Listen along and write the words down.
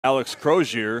Alex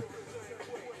Crozier,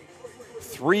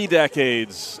 3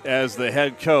 decades as the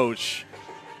head coach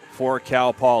for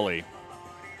Cal Poly.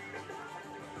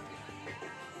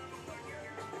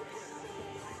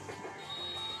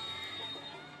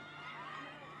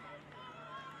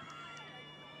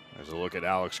 There's a look at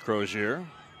Alex Crozier.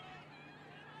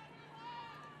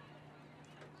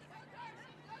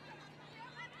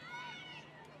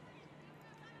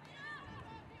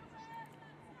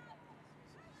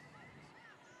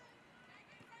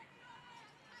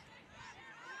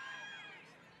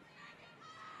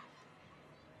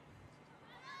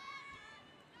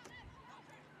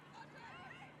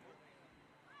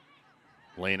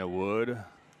 Lena Wood,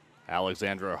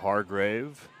 Alexandra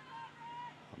Hargrave,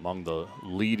 among the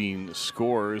leading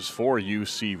scorers for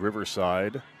UC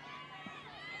Riverside.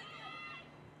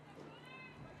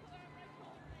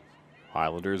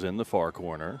 Highlanders in the far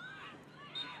corner.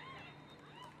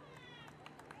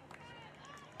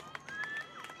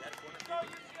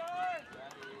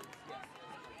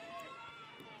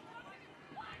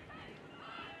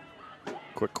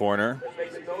 Quick corner,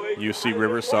 UC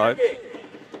Riverside.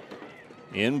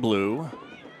 In blue,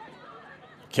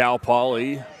 Cal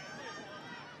Poly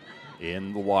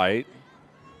in the white.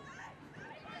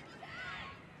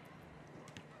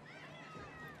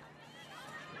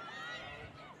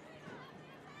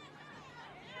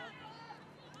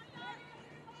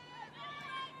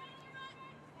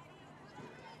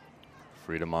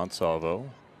 Frida Monsalvo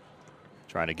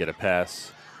trying to get a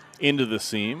pass into the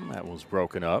seam. That was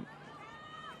broken up.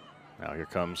 Now here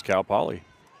comes Cal Poly.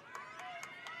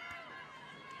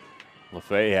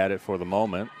 LaFay had it for the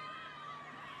moment.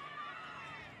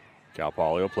 Cal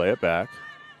Poly will play it back.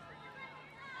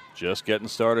 Just getting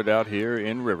started out here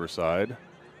in Riverside.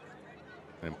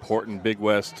 An important Big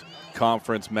West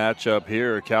Conference matchup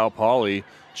here. Cal Poly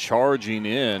charging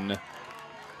in.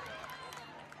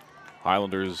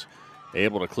 Highlanders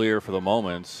able to clear for the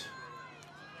moment.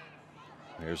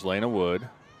 Here's Lena Wood.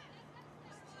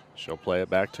 She'll play it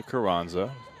back to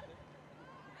Carranza.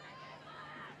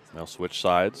 They'll switch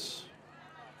sides.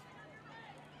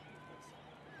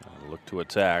 Look to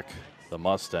attack the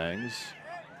Mustangs.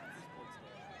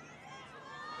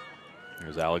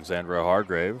 Here's Alexandra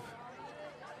Hargrave,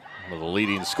 one of the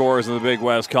leading scorers in the Big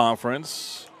West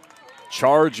Conference.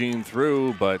 Charging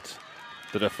through, but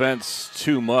the defense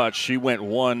too much. She went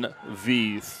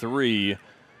 1v3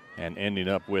 and ending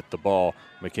up with the ball,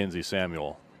 Mackenzie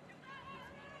Samuel.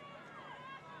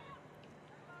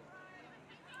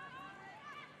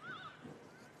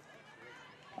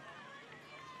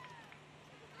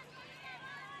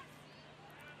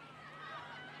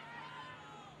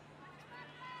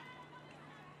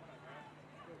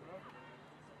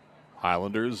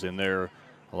 Highlanders in their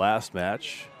last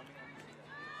match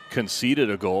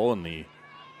conceded a goal in the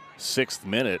 6th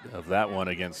minute of that one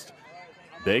against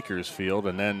Bakersfield,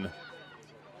 and then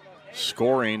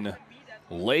scoring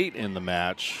late in the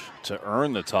match to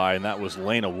earn the tie, and that was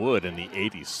Lena Wood in the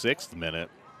 86th minute.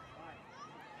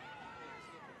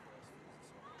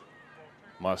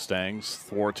 Mustangs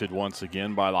thwarted once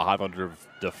again by the Highlander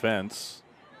defense.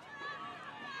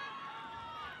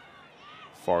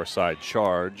 Far side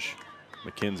charge.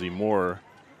 Mackenzie Moore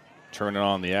turning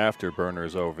on the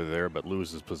afterburners over there, but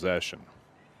loses possession.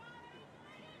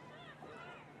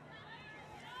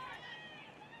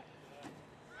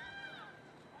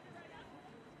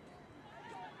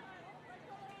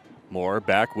 Moore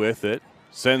back with it,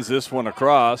 sends this one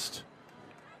across.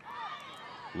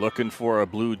 Looking for a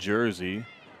blue jersey.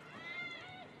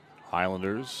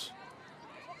 Highlanders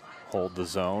hold the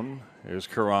zone. Here's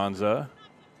Carranza.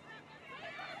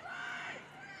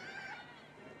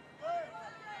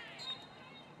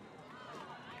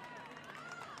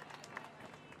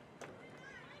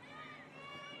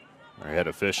 Our head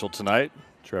official tonight,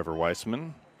 Trevor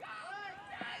Weissman.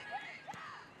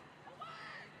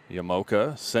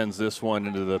 Yamoka sends this one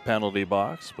into the penalty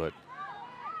box, but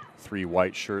 3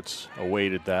 white shirts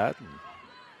awaited that and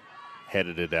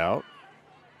headed it out.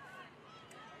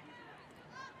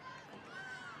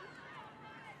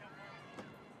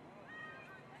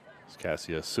 It's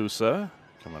Cassia Sousa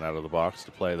coming out of the box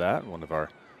to play that, one of our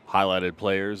highlighted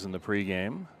players in the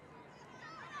pregame.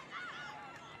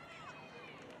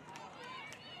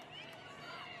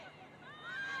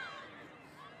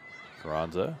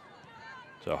 Carranza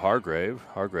to Hargrave.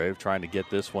 Hargrave trying to get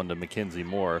this one to Mackenzie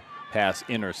Moore. Pass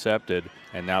intercepted,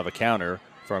 and now the counter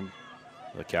from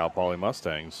the Cal Poly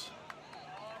Mustangs.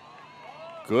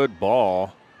 Good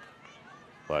ball,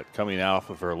 but coming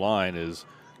off of her line is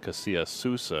Cassia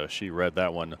Sousa. She read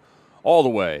that one all the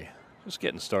way. Just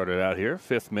getting started out here,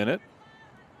 5th minute.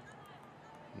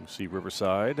 You see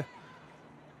Riverside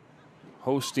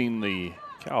hosting the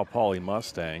Cal Poly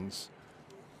Mustangs.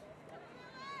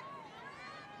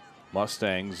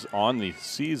 Mustangs on the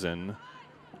season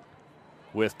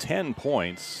with 10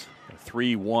 points,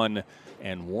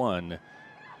 3-1-1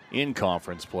 in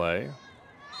conference play.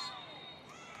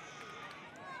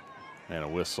 And a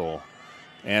whistle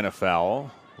and a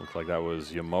foul. Looked like that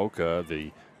was Yamoka,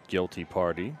 the guilty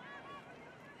party.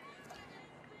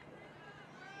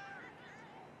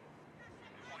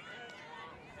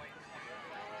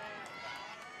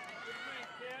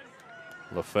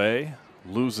 LaFay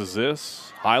loses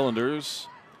this. Highlanders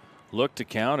look to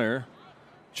counter,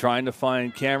 trying to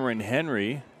find Cameron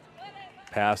Henry.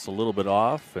 Pass a little bit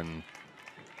off, and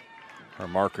her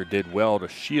marker did well to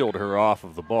shield her off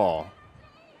of the ball.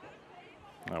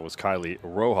 That was Kylie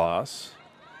Rojas,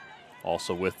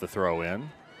 also with the throw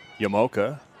in.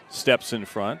 Yamoka steps in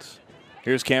front.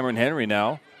 Here's Cameron Henry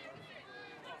now.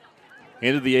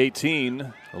 Into the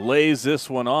 18, lays this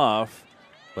one off,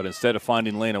 but instead of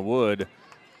finding Lena Wood,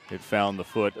 it found the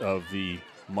foot of the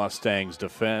Mustangs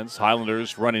defense.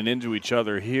 Highlanders running into each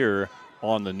other here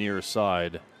on the near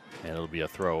side, and it'll be a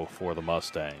throw for the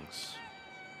Mustangs.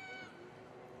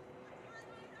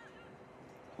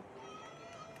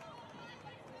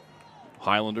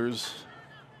 Highlanders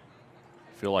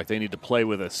feel like they need to play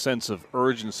with a sense of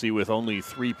urgency with only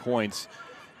 3 points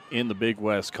in the Big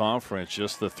West Conference,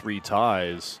 just the 3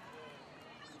 ties.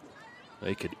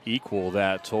 They could equal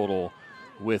that total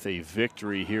with a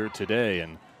victory here today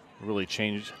and really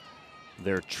change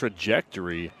their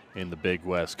trajectory in the Big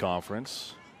West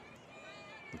Conference.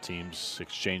 The teams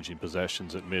exchanging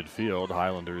possessions at midfield.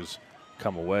 Highlanders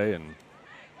come away and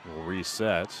will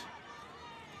reset.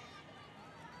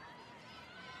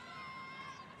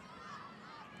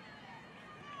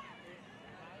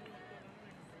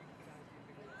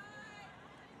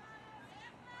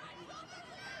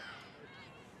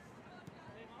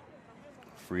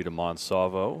 Frida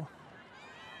Monsalvo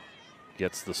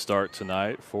gets the start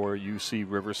tonight for UC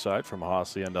Riverside from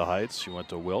Hacienda Heights. She went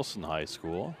to Wilson High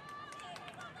School.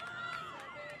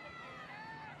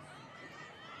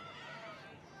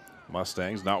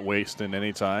 Mustangs not wasting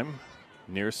any time.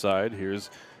 Near side, here's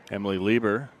Emily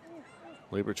Lieber.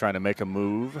 Lieber trying to make a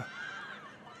move.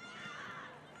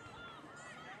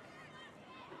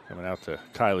 Coming out to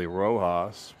Kylie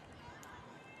Rojas.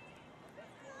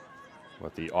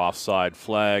 But the offside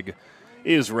flag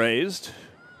is raised.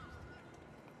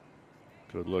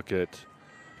 Good look at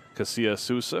Cassia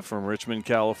Sousa from Richmond,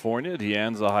 California. De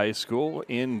Anza High School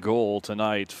in goal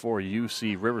tonight for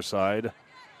UC Riverside.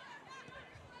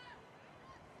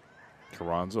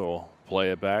 Carranza will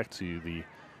play it back to the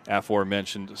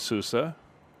aforementioned Sousa.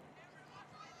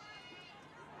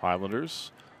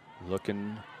 Highlanders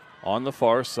looking on the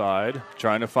far side,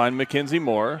 trying to find Mackenzie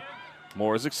Moore.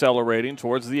 Moore is accelerating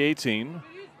towards the 18.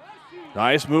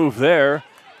 Nice move there.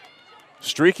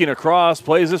 Streaking across,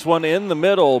 plays this one in the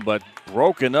middle, but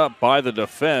broken up by the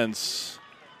defense.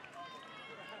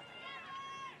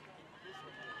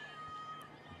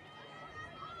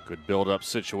 Good build-up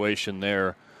situation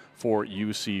there for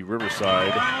UC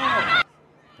Riverside.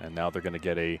 And now they're going to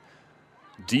get a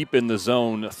deep in the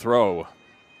zone throw.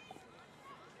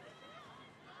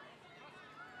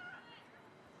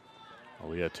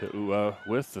 Aaliyah Te'ua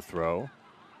with the throw.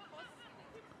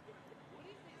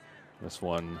 This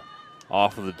one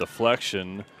off of the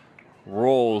deflection,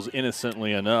 rolls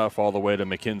innocently enough all the way to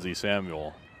Mackenzie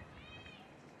Samuel.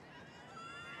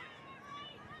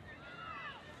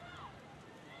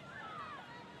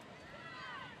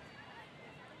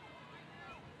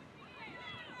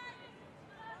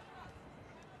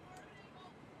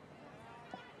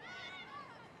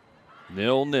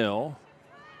 Nil-nil.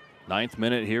 9th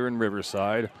minute here in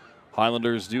Riverside.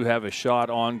 Highlanders do have a shot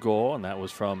on goal, and that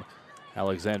was from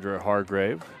Alexandra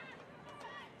Hargrave.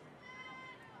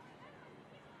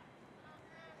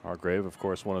 Hargrave, of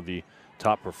course, one of the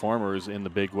top performers in the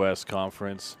Big West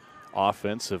Conference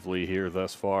offensively here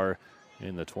thus far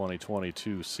in the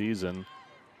 2022 season.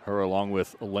 Her along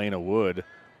with Elena Wood,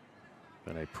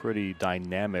 been a pretty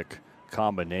dynamic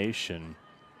combination.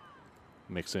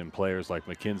 Mix in players like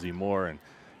Mackenzie Moore and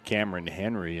Cameron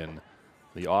Henry, and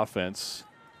the offense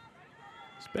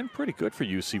has been pretty good for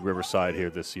UC Riverside here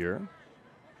this year.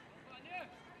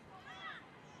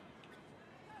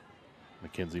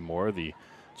 Mackenzie Moore, the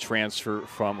transfer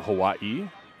from Hawaii.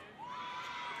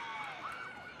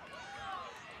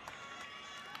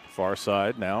 Far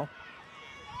side now.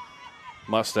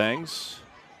 Mustangs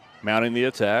mounting the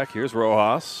attack. Here's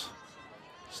Rojas.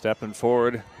 Stepping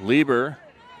forward. Lieber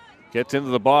gets into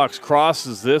the box,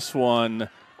 crosses this one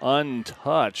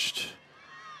untouched.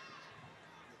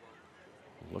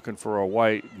 Looking for a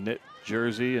white knit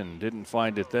jersey and didn't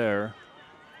find it there.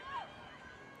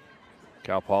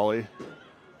 Cal Poly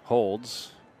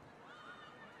holds.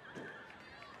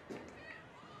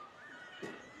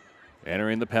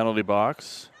 Entering the penalty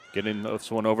box. Getting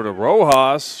this one over to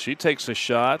Rojas. She takes a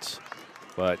shot,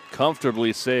 but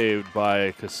comfortably saved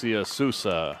by Casilla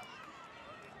Sousa.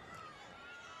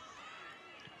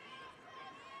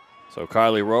 So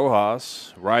Kylie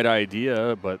Rojas, right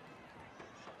idea, but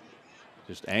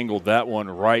just angled that one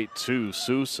right to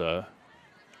Sousa.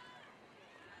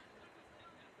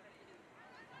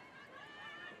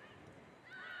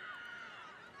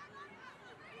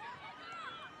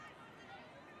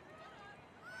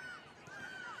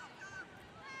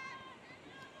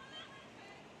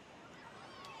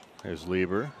 There's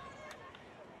Lieber.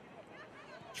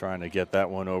 Trying to get that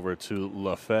one over to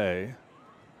LaFay.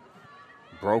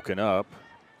 Broken up.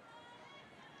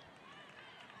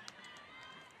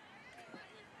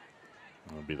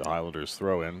 That'll be the Highlanders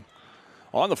throw in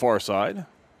on the far side.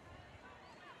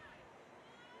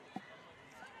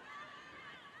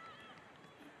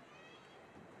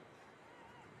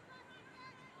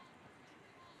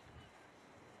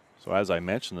 So as I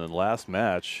mentioned in the last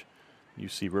match,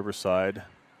 UC Riverside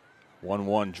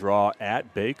 1-1 draw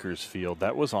at Bakersfield.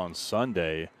 That was on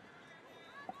Sunday.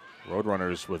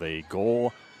 Roadrunners with a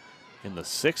goal in the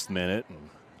 6th minute,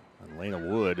 and Lena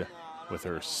Wood with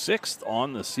her 6th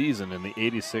on the season in the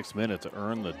 86th minute to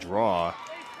earn the draw.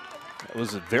 It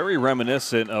was very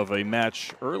reminiscent of a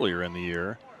match earlier in the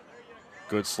year.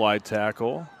 Good slide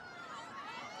tackle.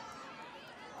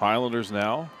 Highlanders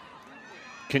now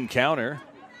can counter.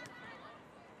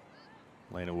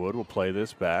 Lena Wood will play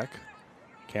this back.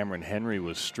 Cameron Henry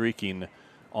was streaking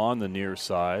on the near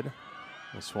side.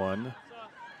 This one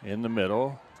in the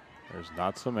middle. There's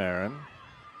Natsamarin.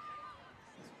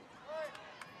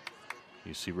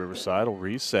 UC Riverside will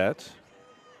reset.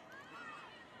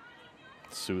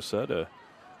 Sousa to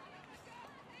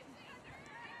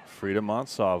Frida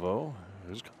Monsalvo.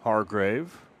 There's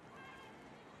Hargrave.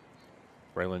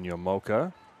 Braylon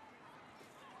Yomoka.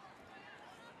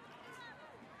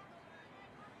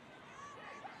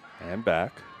 And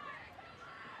back.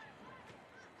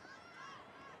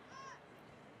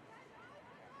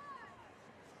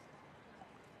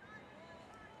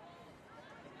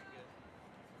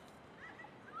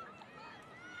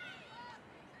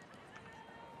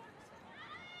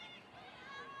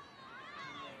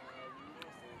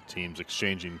 Teams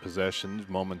exchanging possessions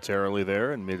momentarily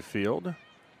there in midfield.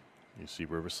 You see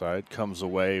Riverside comes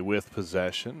away with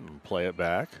possession and play it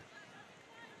back.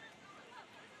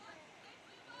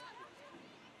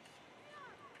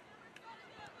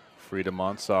 Frida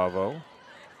Monsalvo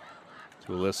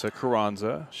to Alyssa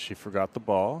Carranza. She forgot the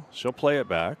ball. She'll play it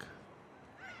back.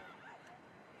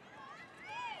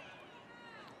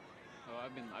 Oh,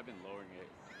 I've been lowering it.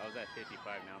 I was at 55,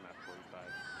 now I'm at 45.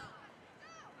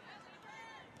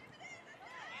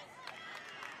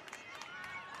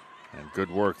 And good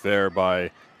work there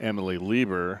by Emily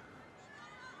Lieber.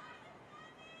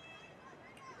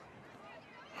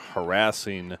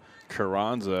 Harassing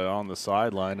Carranza on the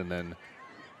sideline and then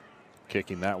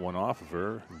kicking that one off of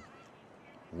her.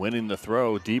 Winning the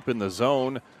throw deep in the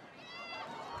zone.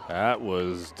 That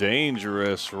was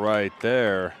dangerous right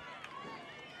there.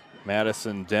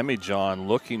 Madison Demijohn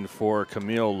looking for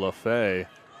Camille LaFay.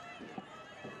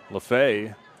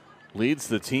 LaFay leads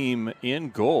the team in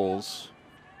goals.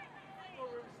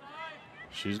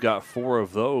 She's got 4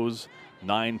 of those,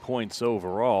 9 points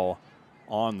overall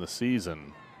on the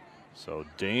season. So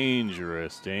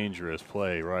dangerous, dangerous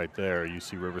play right there.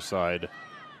 UC Riverside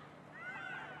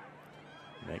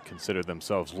may consider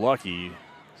themselves lucky,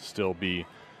 still be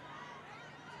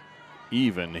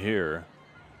even here.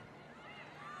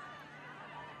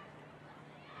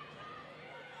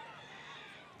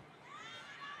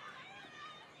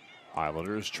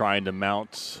 Highlanders trying to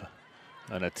mount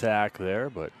an attack there,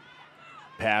 but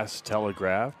pass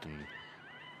telegraphed and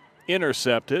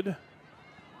intercepted.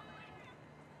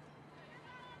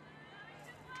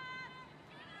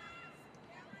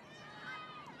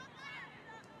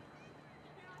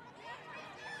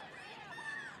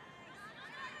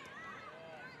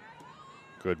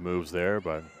 Good moves there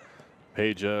by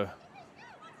Peja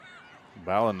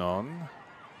Balanon.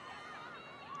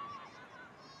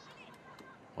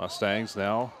 Mustangs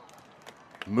now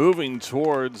moving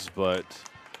towards, but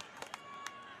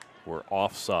we're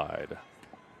offside.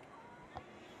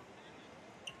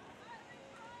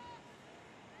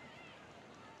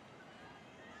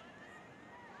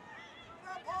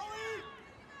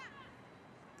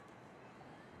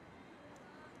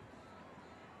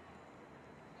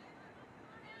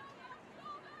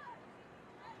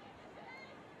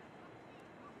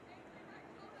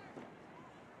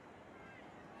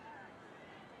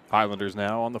 Highlanders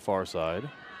now on the far side.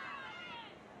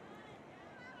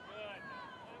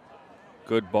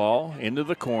 Good ball into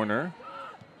the corner.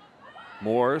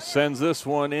 Moore sends this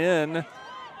one in.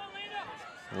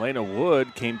 Elena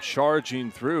Wood came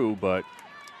charging through, but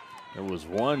it was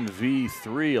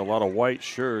 1v3, a lot of white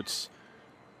shirts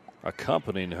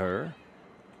accompanying her.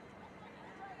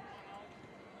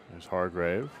 There's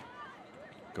Hargrave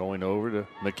going over to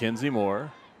Mackenzie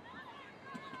Moore.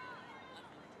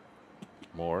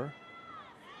 Moore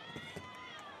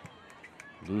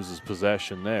loses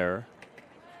possession there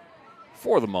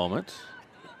for the moment.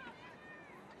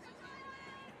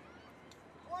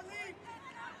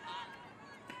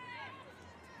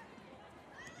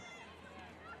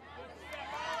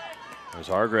 There's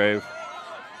Hargrave.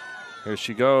 Here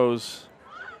she goes.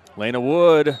 Lena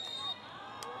Wood.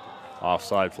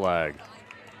 Offside flag.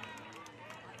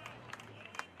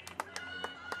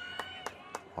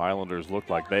 Highlanders looked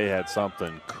like they had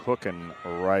something cooking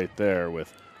right there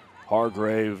with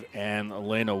Hargrave and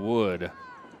Elena Wood.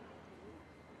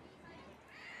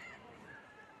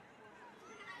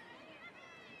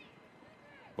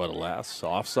 But alas,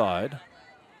 offside.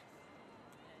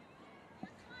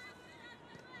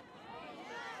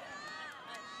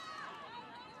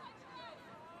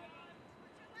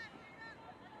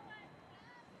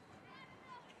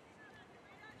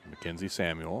 Mackenzie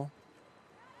Samuel.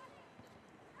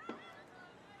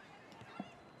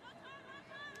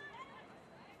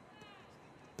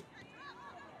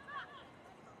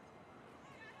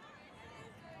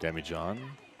 Demijohn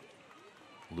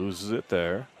loses it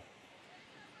there.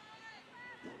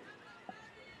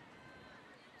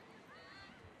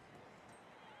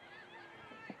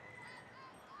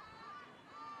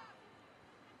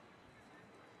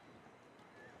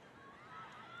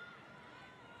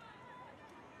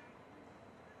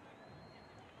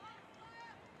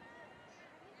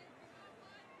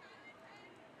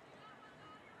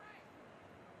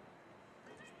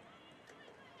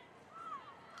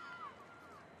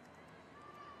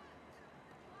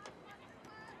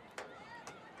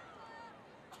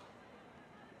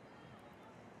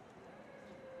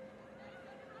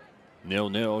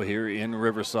 Nil-nil here in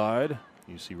Riverside.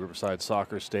 You see Riverside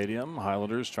Soccer Stadium.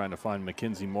 Highlanders trying to find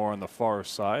Mackenzie Moore on the far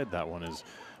side. That one is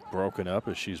broken up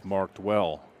as she's marked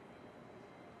well.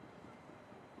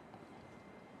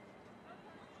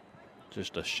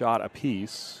 Just a shot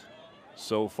apiece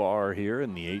so far here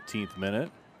in the 18th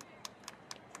minute.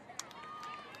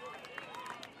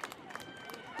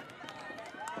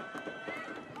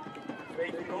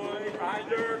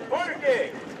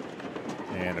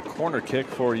 And a corner kick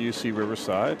for UC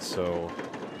Riverside, so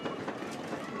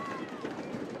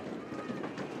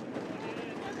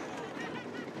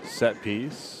set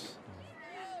piece,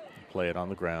 play it on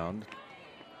the ground.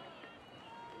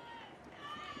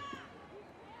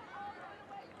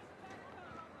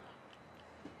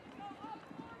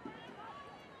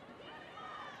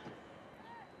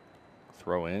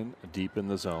 Throw in deep in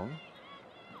the zone.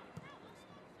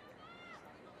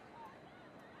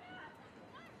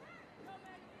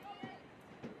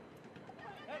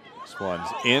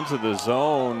 One's into the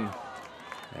zone,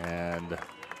 and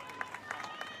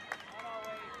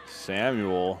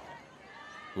Samuel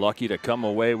lucky to come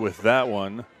away with that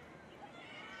one.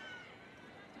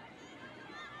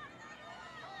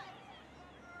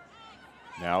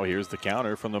 Now here's the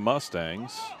counter from the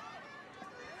Mustangs.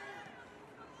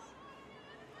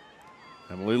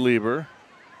 Emily Lieber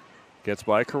gets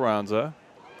by Carranza.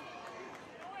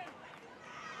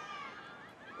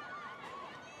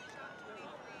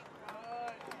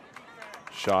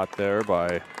 Shot there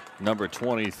by number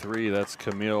 23. That's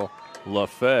Camille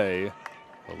LaFay,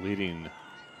 the leading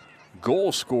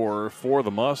goal scorer for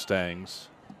the Mustangs.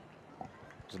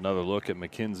 There's another look at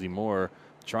Mackenzie Moore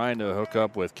trying to hook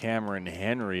up with Cameron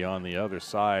Henry on the other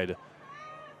side.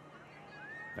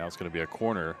 Now it's going to be a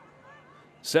corner.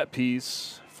 Set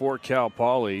piece for Cal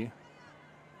Poly.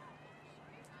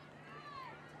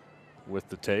 With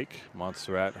the take,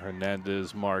 Montserrat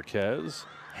Hernandez Marquez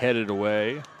headed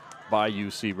away by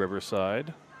UC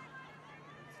Riverside.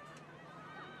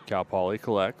 Cal Poly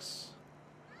collects.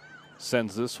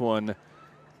 Sends this one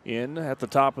in at the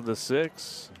top of the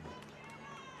 6.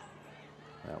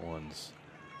 That one's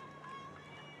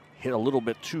hit a little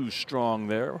bit too strong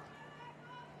there.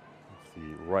 With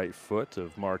the right foot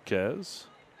of Marquez.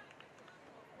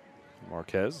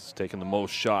 Marquez has taken the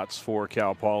most shots for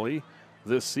Cal Poly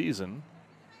this season.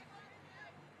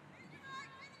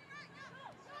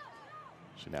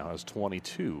 She now has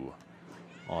 22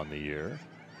 on the year.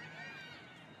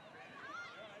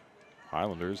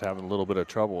 Highlanders having a little bit of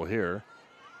trouble here.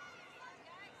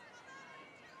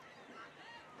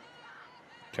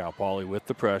 Cal Poly with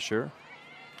the pressure.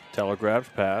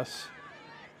 Telegraphed pass.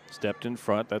 Stepped in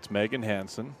front. That's Megan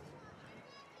Hansen.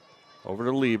 Over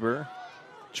to Lieber.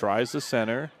 Tries the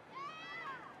center.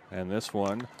 And this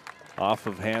one off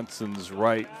of Hansen's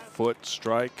right foot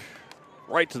strike.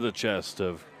 Right to the chest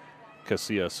of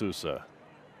Casilla Sousa.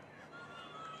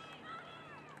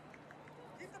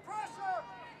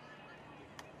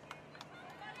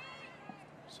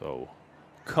 So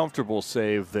comfortable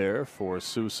save there for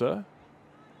Sousa.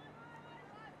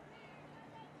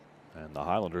 And the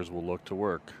Highlanders will look to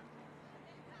work.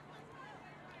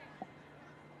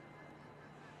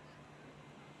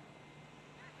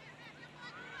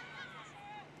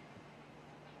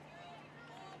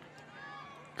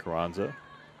 Carranza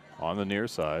on the near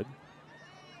side.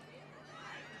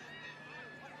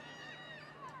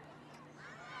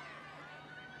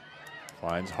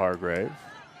 Finds Hargrave.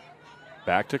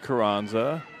 Back to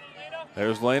Carranza.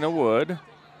 There's Lena Wood.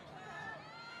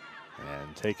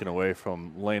 And taken away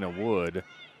from Lena Wood.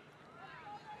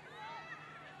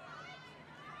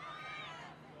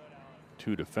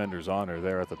 Two defenders on her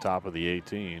there at the top of the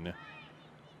 18.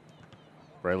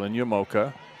 Braylon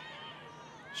Yamoka.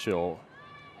 She'll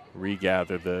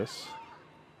regather this.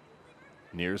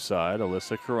 Near side,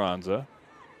 Alyssa Carranza.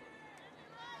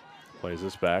 Plays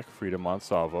this back, Frida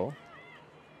Monsalvo.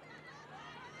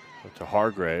 To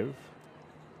Hargrave.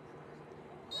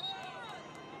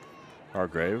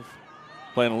 Hargrave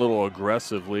playing a little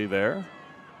aggressively there.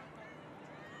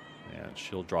 And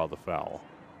she'll draw the foul.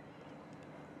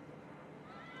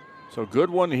 So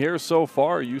good one here so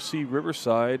far. You see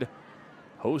Riverside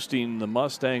hosting the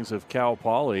Mustangs of Cal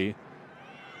Poly.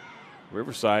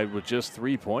 Riverside with just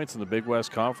 3 points in the Big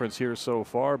West Conference here so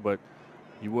far, but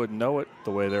you wouldn't know it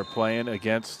the way they're playing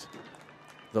against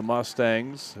the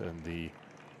Mustangs. And the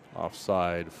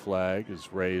offside flag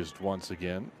is raised once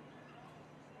again.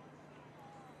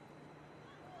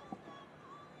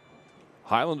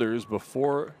 Highlanders,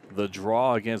 before the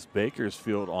draw against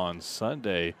Bakersfield on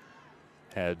Sunday,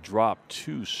 had dropped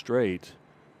 2 straight.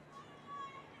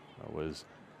 That was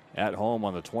at home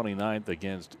on the 29th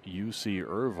against UC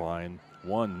Irvine,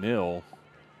 1-0.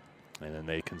 And then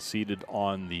they conceded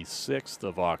on the 6th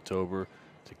of October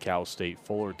to Cal State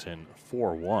Fullerton,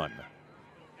 4-1.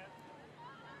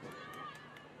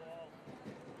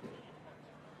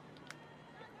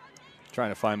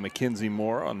 Trying to find Mackenzie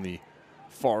Moore on the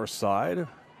far side,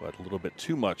 but a little bit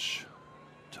too much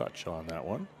touch on that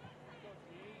one.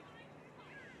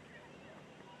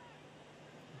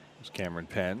 There's Cameron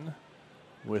Penn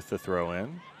with the throw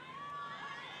in.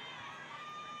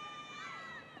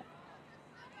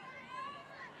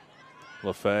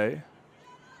 LaFay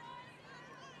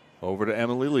over to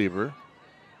Emily Lieber.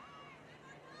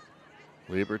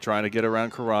 Lieber trying to get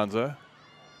around Carranza.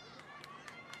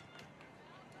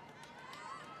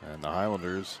 And the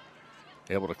Highlanders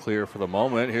able to clear for the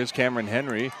moment. Here's Cameron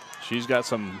Henry. She's got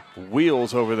some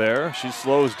wheels over there. She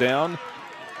slows down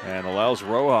and allows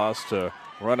Rojas to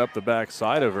run up the back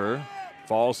side of her.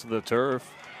 Falls to the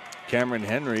turf. Cameron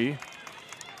Henry,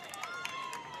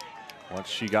 once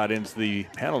she got into the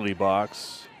penalty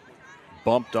box,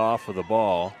 bumped off of the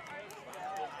ball.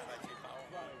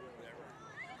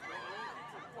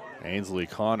 Ainsley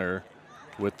Connor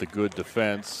with the good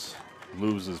defense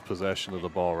loses possession of the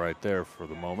ball right there for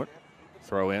the moment.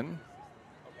 Throw in.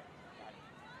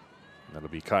 That'll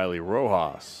be Kylie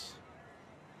Rojas.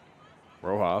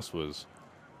 Rojas was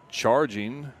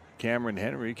charging Cameron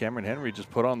Henry. Cameron Henry just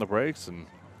put on the brakes and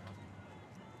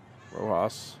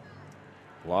Rojas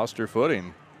lost her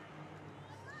footing.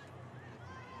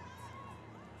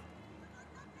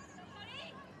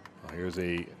 Well, here's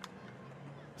a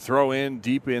throw in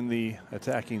deep in the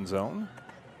attacking zone.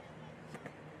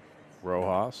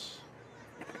 Rojas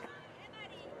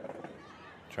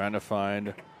trying to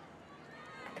find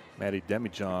Maddie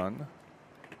Demijohn.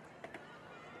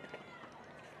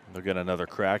 They'll get another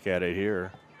crack at it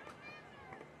here.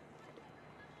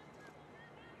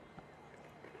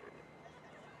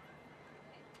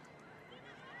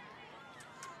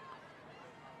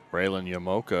 Braylon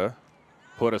Yamoka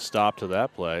put a stop to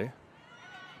that play.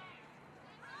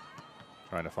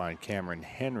 Trying to find Cameron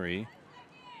Henry.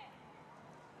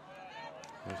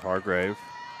 There's Hargrave.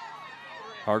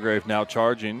 Hargrave now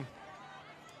charging.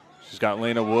 She's got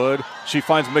Lena Wood. She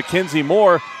finds Mackenzie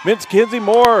Moore. Mackenzie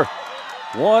Moore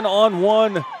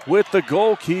one-on-one with the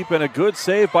goalkeeper and a good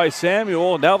save by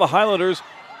Samuel. Now the Highlanders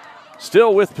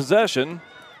still with possession.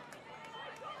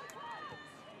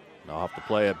 I'll have to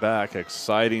play it back.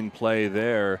 Exciting play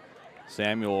there.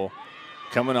 Samuel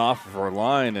coming off of her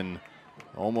line and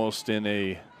almost in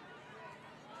a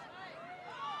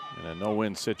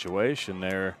no-win situation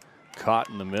there. caught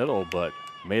in the middle, but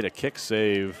made a kick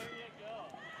save,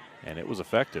 and it was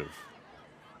effective.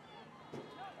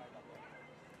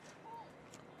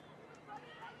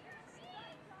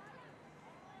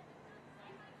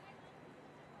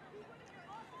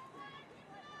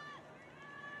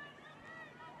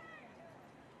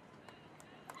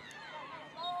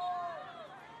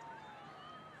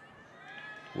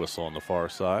 Whistle on the far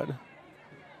side.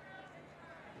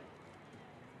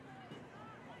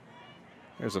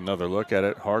 Here's another look at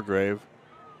it. Hargrave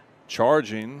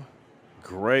charging.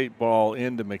 Great ball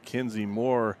into Mackenzie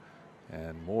Moore,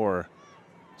 and Moore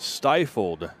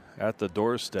stifled at the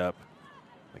doorstep.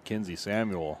 Mackenzie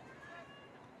Samuel.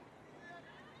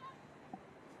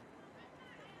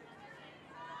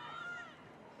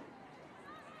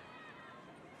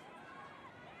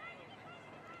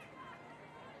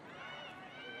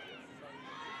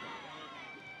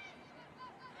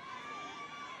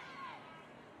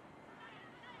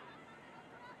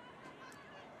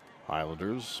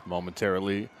 Highlanders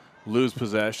momentarily lose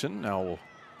possession. Now we'll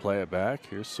play it back.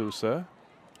 Here's Sousa.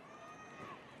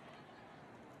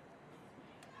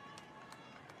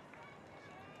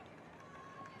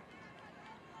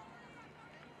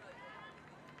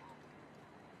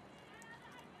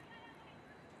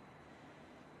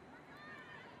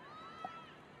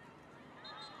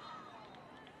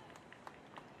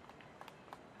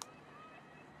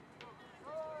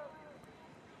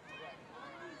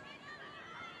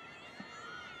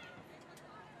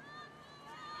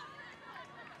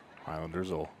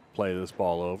 Highlanders will play this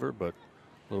ball over, but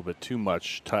a little bit too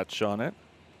much touch on it.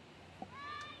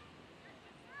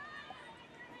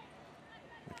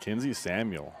 Mackenzie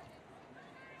Samuel,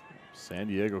 San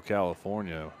Diego,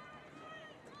 California,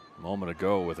 a moment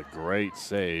ago with a great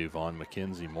save on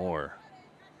Mackenzie Moore.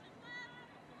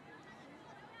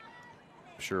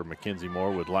 I'm sure Mackenzie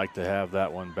Moore would like to have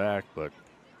that one back, but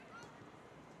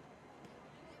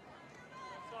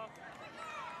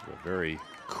a very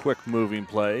quick moving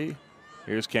play.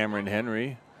 Here's Cameron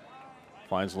Henry.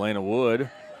 Finds Lena Wood.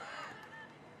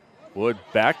 Wood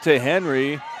back to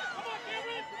Henry.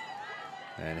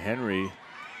 And Henry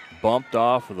bumped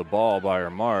off of the ball by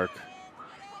her mark.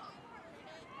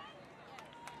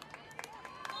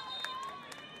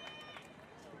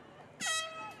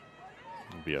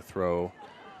 It'll be a throw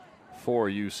for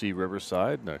UC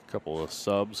Riverside, and a couple of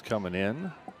subs coming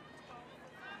in.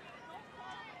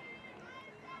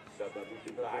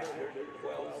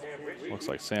 Looks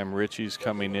like Sam Ritchie's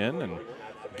coming in, and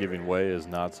giving way is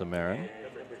Natsa Marin.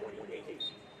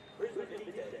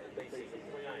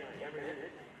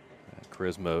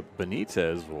 Charisma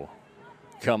Benitez will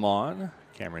come on.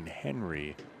 Cameron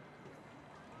Henry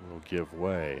will give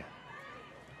way.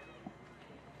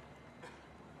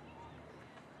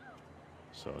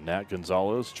 So Nat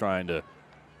Gonzalez trying to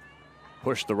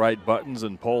push the right buttons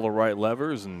and pull the right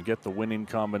levers and get the winning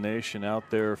combination out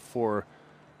there for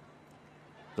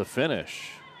the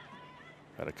finish.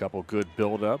 Had a couple good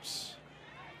build-ups.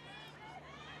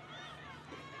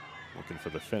 Looking for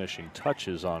the finishing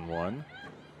touches on one.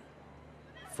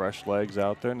 Fresh legs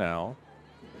out there now.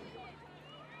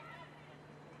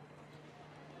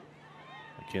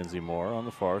 Mackenzie Moore on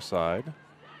the far side.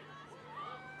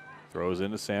 Throws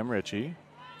into Sam Ritchie.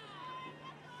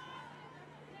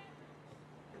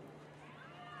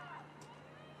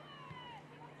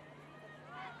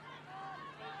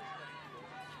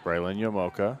 Braylon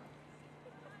Yomoka.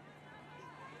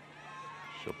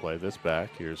 She'll play this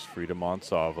back. Here's Frida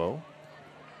Monsalvo.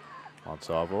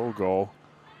 Monsalvo will go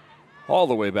all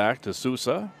the way back to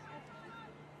Sousa.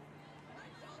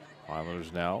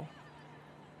 Highlanders now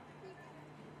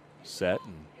set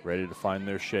and ready to find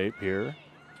their shape here.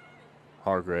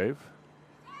 Hargrave.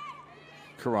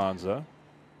 Carranza.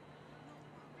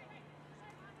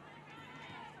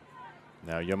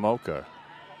 Now Yomoka.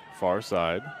 Far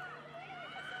side.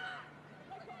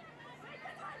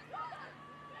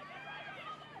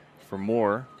 For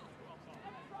Moore.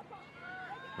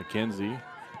 Mackenzie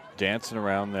dancing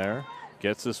around there.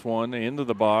 Gets this one into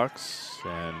the box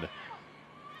and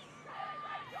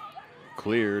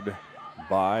cleared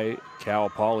by Cal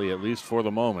Poly, at least for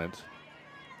the moment.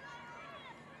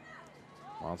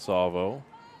 Monsalvo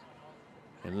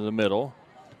into the middle.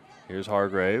 Here's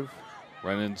Hargrave.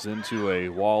 Runs into a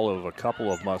wall of a couple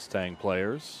of Mustang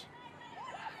players.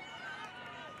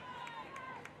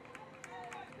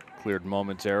 Cleared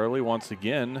momentarily once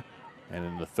again, and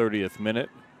in the 30th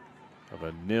minute of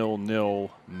a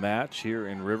 0-0 match here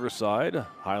in Riverside,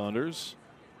 Highlanders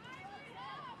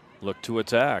look to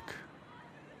attack.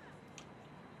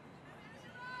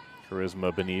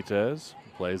 Charisma Benitez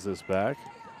plays this back.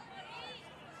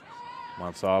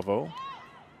 Monsalvo.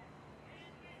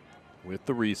 with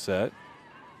the reset.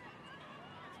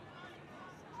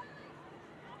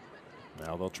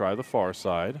 Now they'll try the far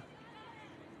side.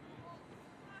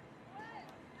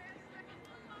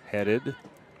 Headed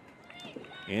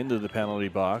into the penalty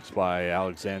box by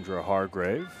Alexandra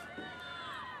Hargrave.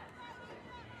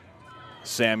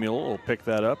 Samuel will pick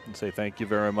that up and say thank you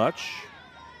very much.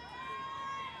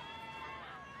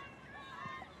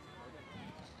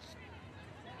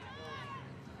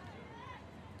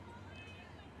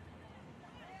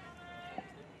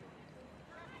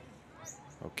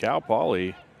 So Cal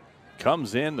Poly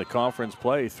comes in the conference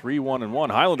play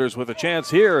 3-1-1. Highlanders with a chance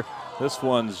here. This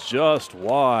one's just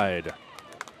wide.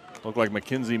 Looked like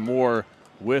Mackenzie Moore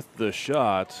with the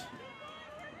shot.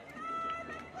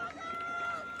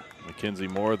 Mackenzie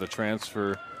Moore, the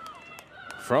transfer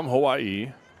from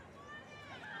Hawaii.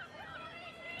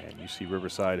 And you see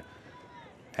Riverside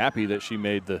happy that she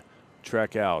made the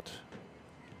trek out.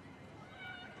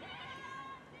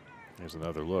 There's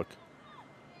another look.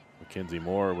 Mackenzie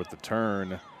Moore with the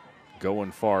turn,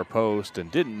 going far post,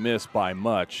 and didn't miss by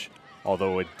much,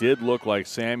 although it did look like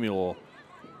Samuel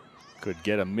could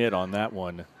get a mid on that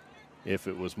one if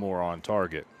it was more on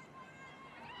target.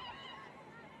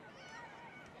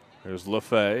 There's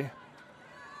LaFay.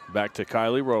 Back to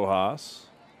Kylie Rojas.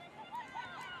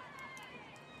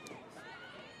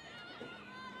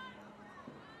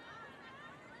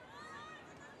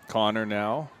 Connor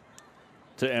now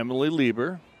to Emily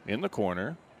Lieber in the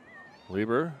corner.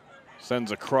 Lieber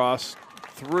sends a cross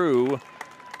through.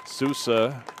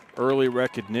 Sousa, early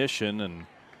recognition, and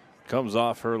comes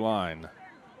off her line.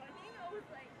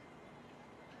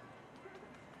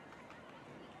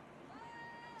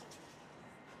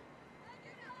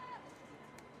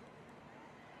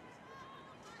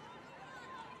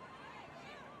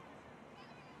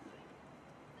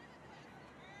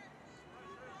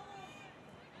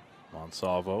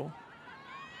 Monsalvo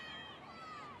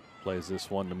plays this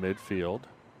one to midfield.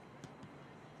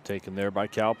 Taken there by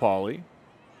Cal Poly.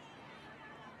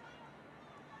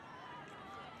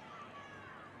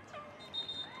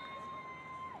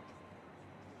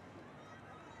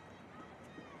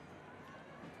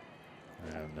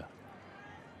 And looks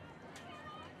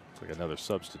like another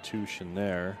substitution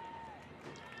there.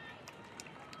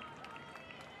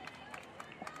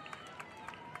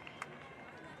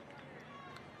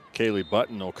 Kaylee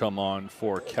Button will come on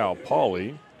for Cal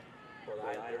Poly.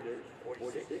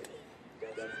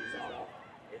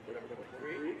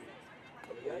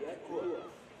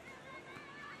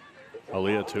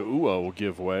 Aaliyah Tu'ua will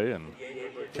give way, and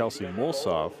Kelsey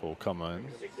Mulsoff will come in.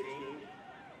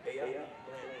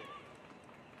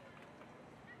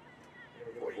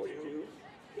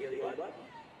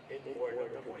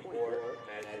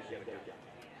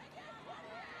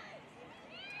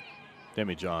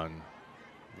 Demi John,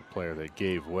 the player that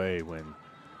gave way when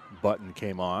Button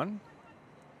came on.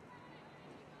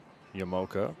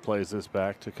 Yamoka plays this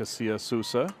back to Cassia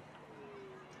Sousa.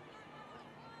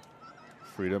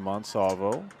 Frida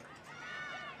Monsalvo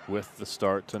with the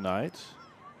start tonight.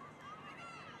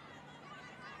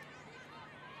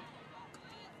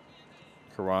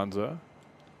 Carranza.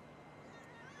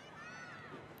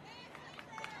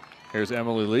 Here's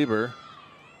Emily Lieber.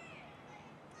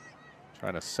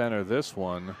 Trying to center this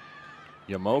one.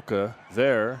 Yamoka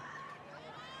there.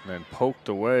 And then poked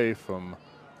away from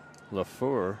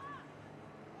LaFeur.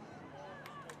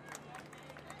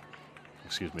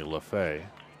 Excuse me, LaFay.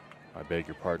 I beg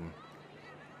your pardon.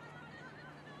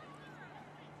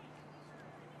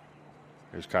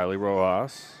 Here's Kylie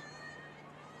Rojas.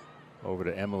 Over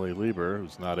to Emily Lieber,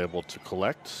 who's not able to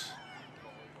collect.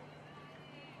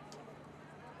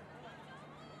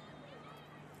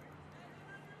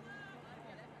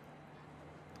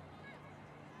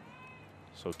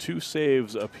 So 2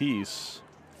 saves apiece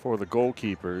for the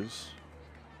goalkeepers.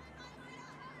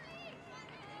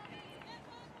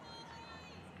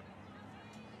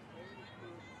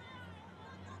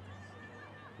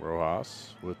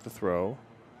 Rojas with the throw.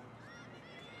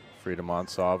 Frida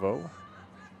Monsalvo.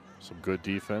 Some good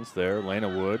defense there. Lena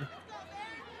Wood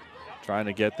trying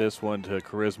to get this one to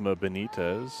Charisma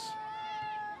Benitez.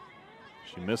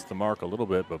 She missed the mark a little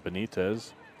bit, but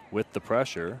Benitez with the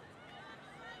pressure.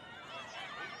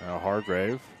 Now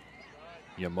Hargrave.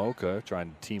 Yamoka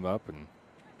trying to team up and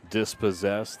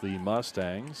dispossess the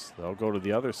Mustangs. They'll go to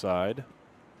the other side.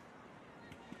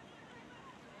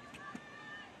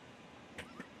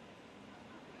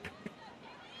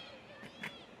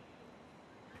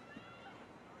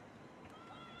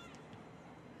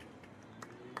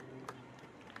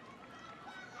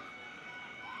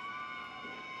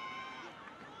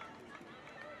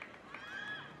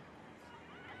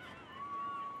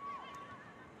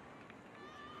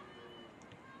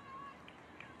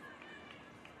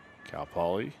 Cal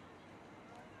Poly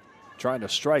trying to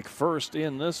strike first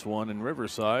in this one in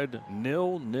Riverside,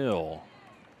 0-0.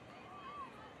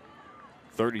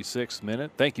 36th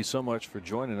minute. Thank you so much for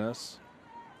joining us.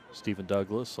 Stephen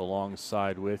Douglas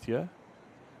alongside with you.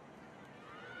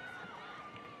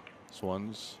 This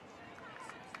one's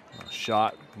a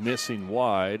shot missing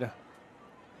wide.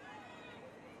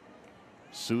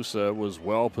 Sousa was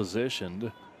well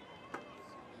positioned.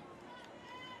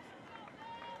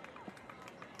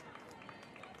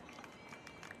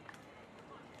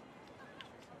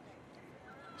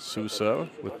 Sousa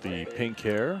with the pink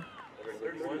hair.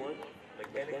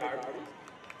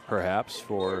 Perhaps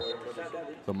for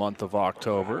the month of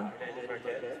October.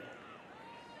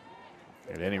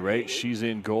 At any rate, she's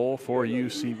in goal for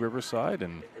UC Riverside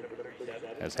and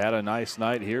has had a nice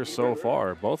night here so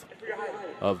far. Both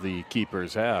of the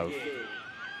keepers have.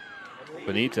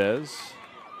 Benitez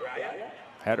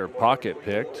had her pocket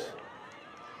picked.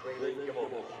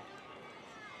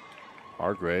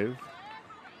 Hargrave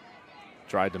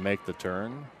tried to make the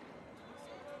turn.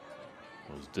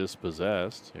 Was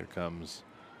dispossessed. Here comes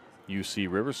UC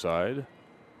Riverside.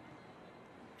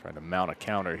 Trying to mount a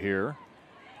counter here.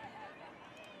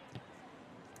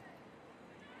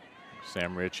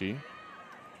 Sam Ritchie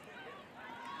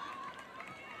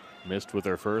missed with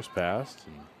her first pass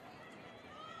and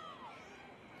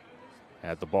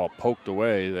had the ball poked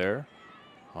away there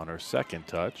on her second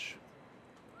touch.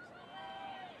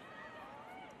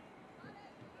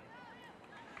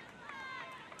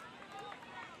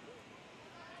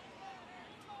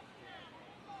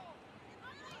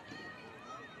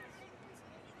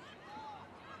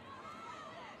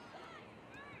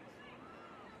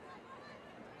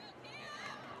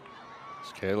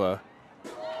 Kayla.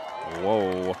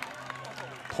 Whoa.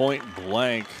 Point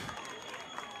blank.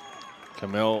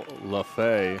 Camille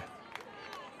LaFay.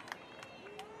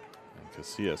 And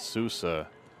Cassia Sousa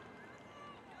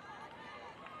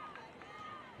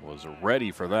was ready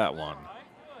for that one.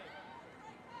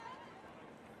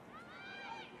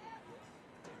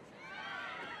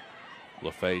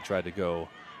 LaFay tried to go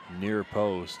near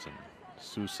post, and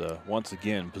Sousa once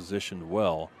again positioned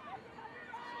well,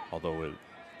 although it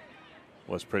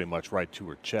was pretty much right to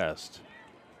her chest.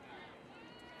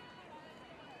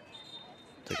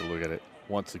 Take a look at it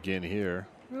once again here.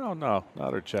 No,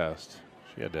 not her chest.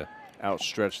 She had to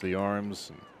outstretch the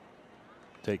arms and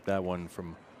take that one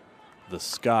from the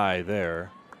sky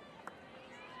there.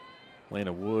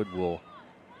 Lena Wood will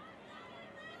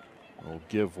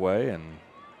give way, and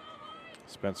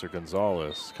Spencer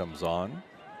Gonzalez comes on.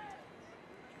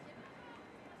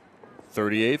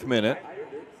 38th minute.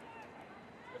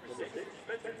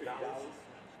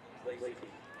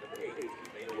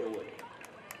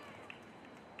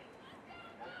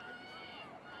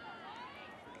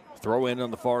 Throw in on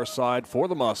the far side for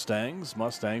the Mustangs.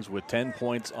 Mustangs with 10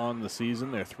 points on the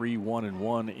season. They're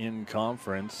 3-1-1 in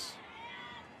conference.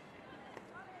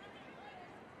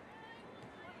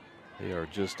 They are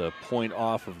just a point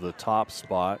off of the top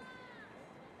spot.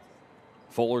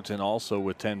 Fullerton also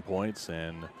with 10 points,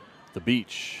 and the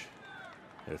Beach,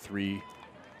 they're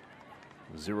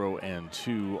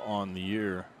 3-0-2 on the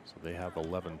year, so they have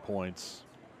 11 points.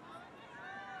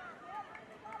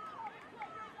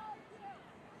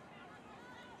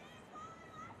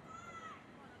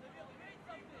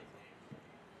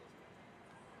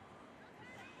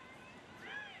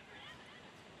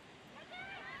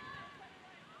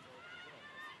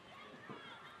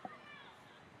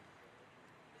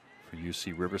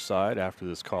 UC Riverside after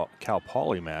this Cal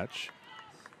Poly match.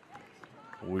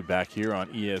 We'll be back here on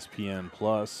ESPN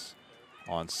Plus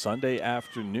on Sunday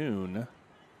afternoon,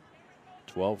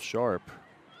 12 sharp.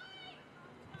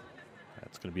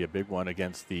 That's going to be a big one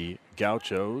against the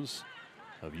Gauchos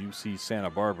of UC Santa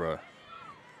Barbara.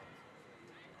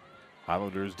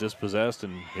 Highlanders dispossessed,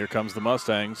 and here comes the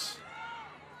Mustangs.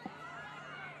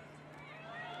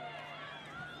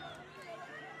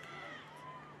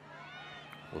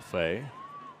 LaFay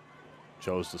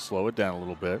chose to slow it down a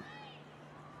little bit.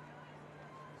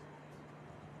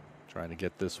 Trying to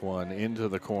get this one into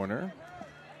the corner.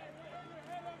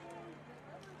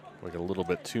 Like a little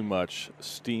bit too much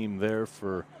steam there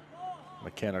for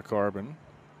McKenna Carbon.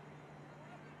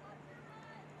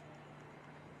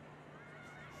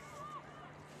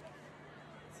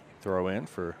 Throw in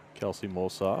for Kelsey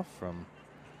Molsoff from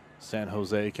San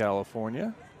Jose,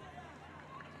 California.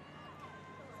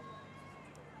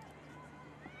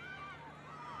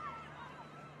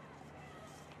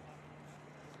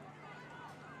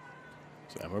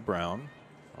 Emma Brown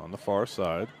on the far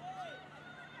side.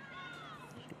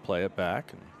 She'll play it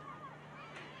back and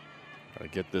try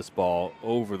to get this ball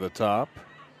over the top.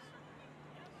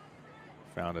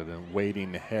 Found it in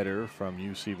waiting header from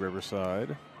UC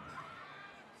Riverside.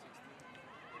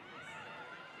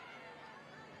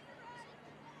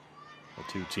 The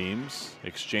two teams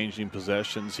exchanging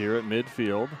possessions here at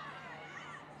midfield.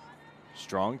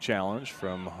 Strong challenge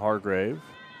from Hargrave.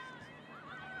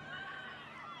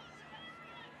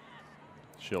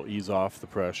 She'll ease off the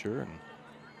pressure. And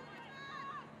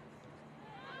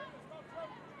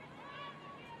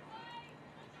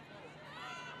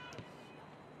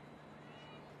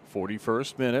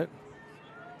 41st minute,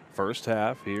 first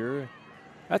half here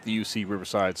at the UC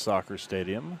Riverside Soccer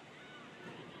Stadium.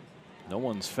 No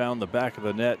one's found the back of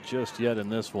the net just yet in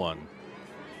this one.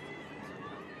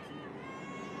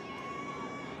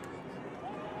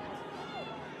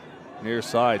 Near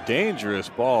side, dangerous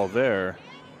ball there.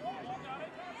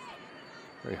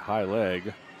 Very high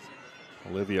leg.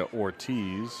 Olivia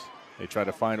Ortiz. They try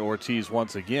to find Ortiz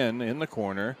once again in the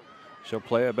corner. She'll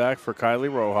play it back for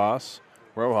Kylie Rojas.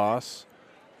 Rojas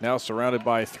now surrounded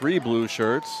by 3 blue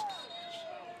shirts.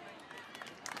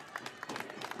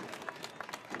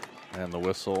 And the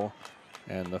whistle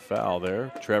and the foul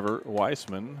there. Trevor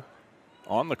Weissman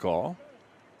on the call.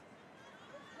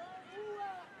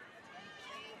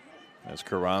 That's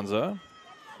Carranza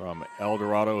from El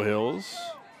Dorado Hills.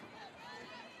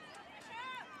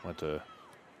 Went to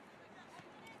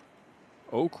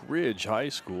Oak Ridge High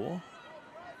School.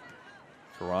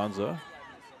 Carranza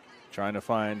trying to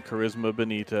find Charisma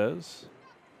Benitez.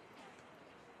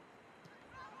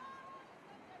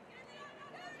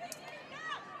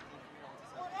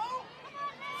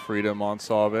 Frida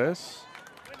Monsalves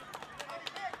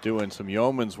doing some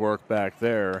yeoman's work back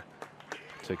there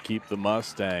to keep the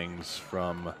Mustangs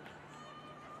from,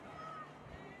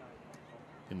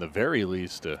 in the very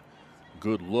least, a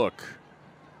good look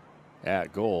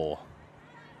at goal.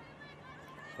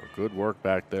 So good work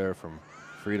back there from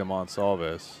Frida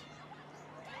Monsalves.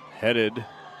 Headed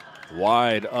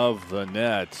wide of the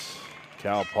net.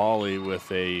 Cal Poly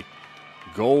with a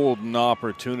golden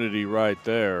opportunity right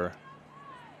there.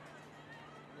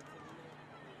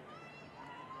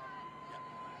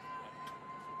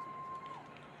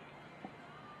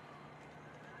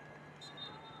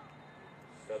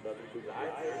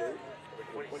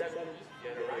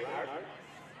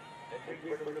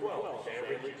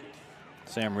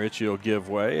 Sam Ritchie will give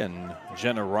way, and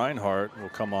Jenna Reinhardt will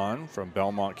come on from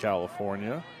Belmont,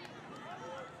 California.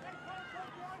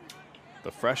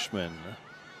 The freshman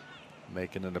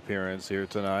making an appearance here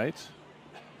tonight.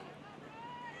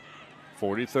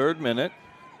 43rd minute.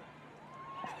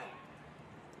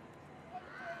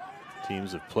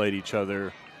 Teams have played each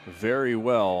other very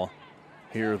well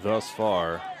here thus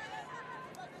far.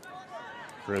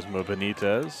 Charisma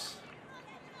Benitez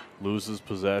loses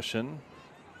possession.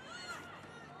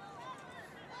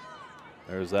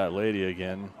 There's that lady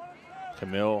again,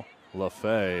 Camille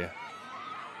LaFay.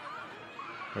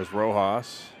 There's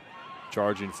Rojas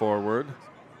charging forward.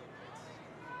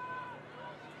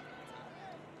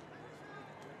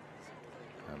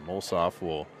 And Molsoff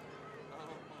will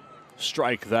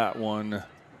strike that one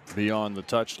beyond the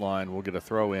touchline. We'll get a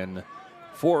throw in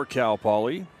for Cal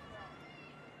Poly.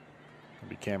 It'll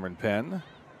be Cameron Penn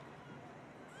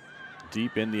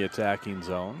deep in the attacking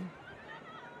zone.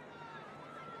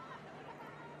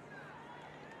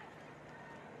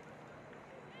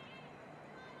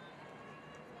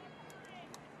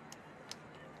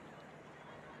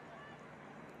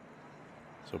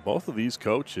 So both of these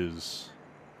coaches,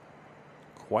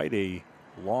 quite a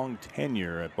long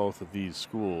tenure at both of these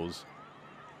schools.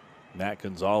 Matt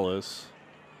Gonzalez,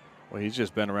 well, he's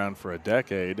just been around for a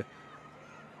decade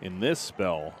in this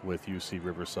spell with UC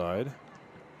Riverside.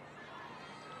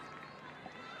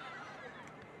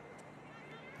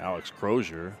 Alex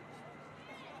Crozier,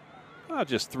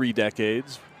 just 3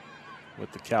 decades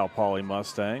with the Cal Poly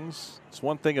Mustangs. It's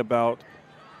one thing about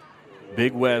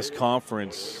Big West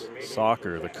Conference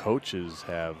soccer, the coaches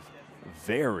have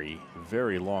very,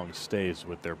 very long stays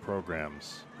with their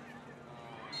programs.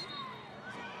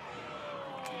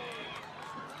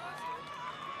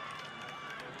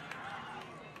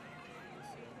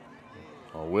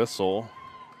 A whistle,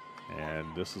 and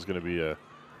this is going to be a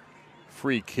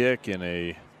free kick in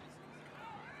a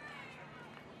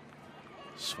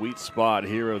sweet spot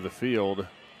here of the field.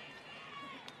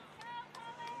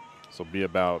 This will be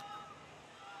about,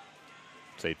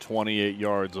 say, 28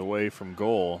 yards away from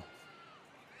goal.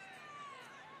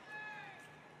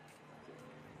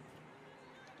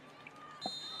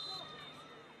 Let's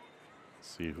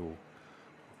see who will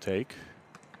take.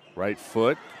 Right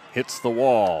foot hits the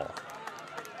wall.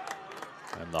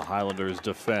 And the Highlanders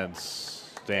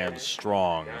defense stands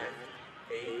strong.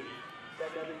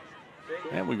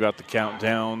 And we've got the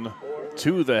countdown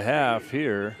to the half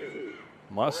here.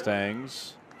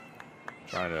 Mustangs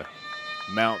trying to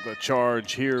mount the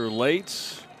charge here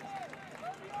late,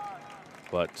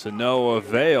 but to no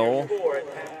avail.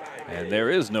 And there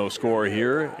is no score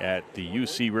here at the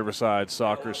UC Riverside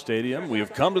Soccer Stadium. We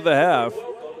have come to the half,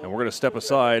 and we're going to step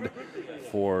aside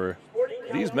for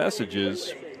these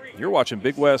messages. You're watching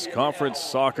Big West Conference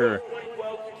Soccer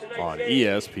on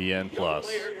ESPN+.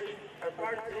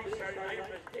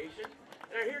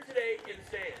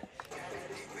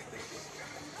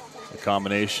 A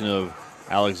combination of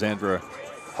Alexandra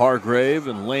Hargrave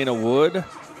and Lena Wood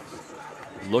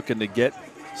looking to get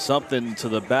something to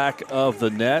the back of the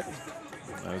net.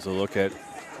 There's a look at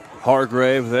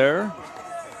Hargrave there,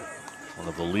 one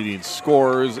of the leading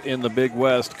scorers in the Big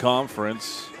West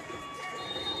Conference.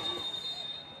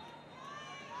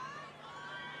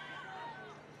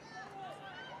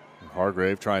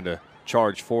 Hargrave trying to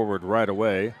charge forward right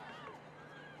away.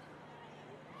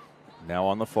 Now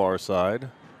on the far side.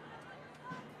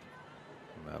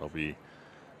 And that'll be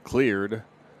cleared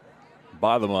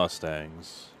by the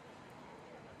Mustangs.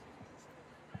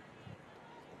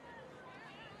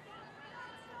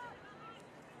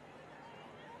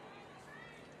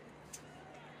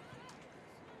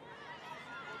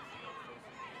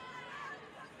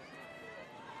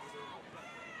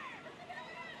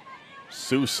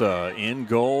 Sousa in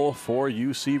goal for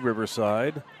UC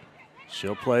Riverside.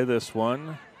 She'll play this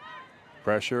one.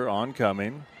 Pressure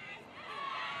oncoming.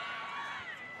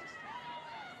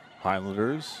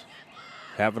 Highlanders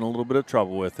having a little bit of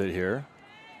trouble with it here.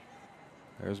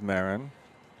 There's Marin.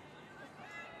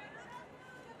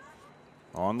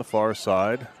 On the far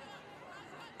side.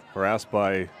 Harassed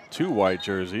by two white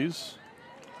jerseys.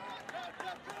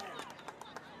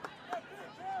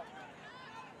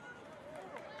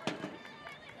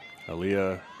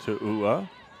 Aaliyah Tu'ua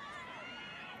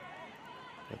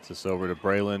gets this over to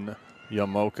Braylon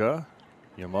Yamoka.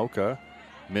 Yamoka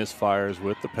misfires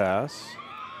with the pass.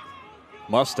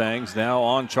 Mustangs now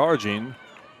on charging.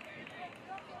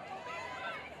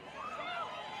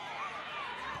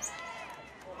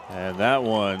 And that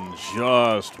one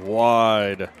just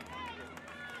wide.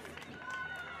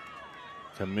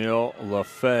 Camille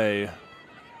LaFay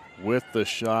with the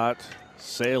shot,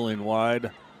 sailing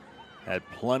wide. Had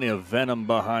plenty of venom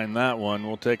behind that one.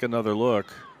 We'll take another look.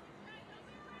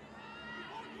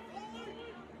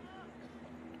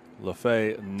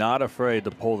 LaFay not afraid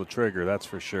to pull the trigger, that's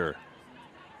for sure.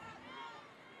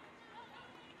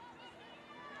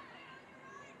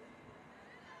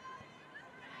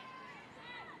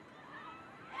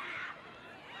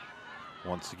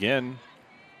 Once again,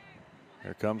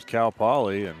 here comes Cal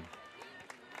Poly, and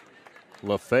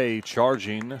LaFay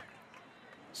charging.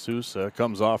 Sousa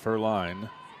comes off her line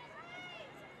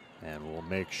and will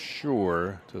make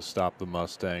sure to stop the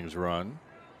Mustangs' run.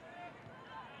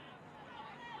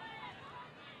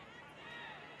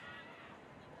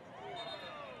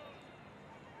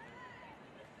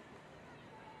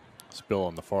 Spill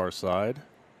on the far side.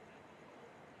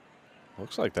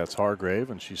 Looks like that's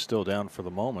Hargrave, and she's still down for the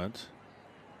moment.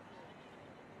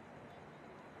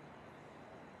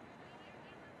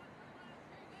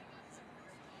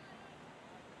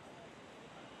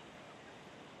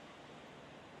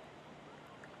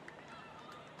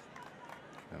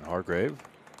 Hargrave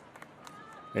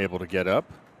able to get up.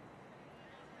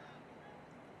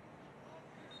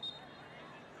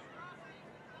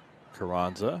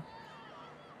 Carranza.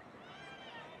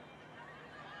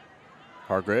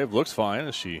 Hargrave looks fine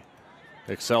as she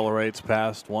accelerates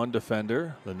past one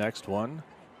defender. The next one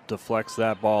deflects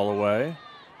that ball away.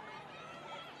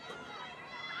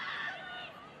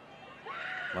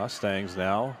 Mustangs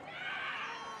now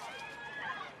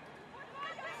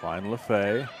find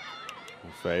LaFay.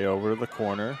 LaFay over to the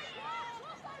corner.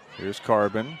 Here's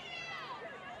Carbon.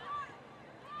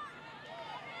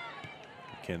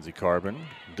 Mackenzie Carbon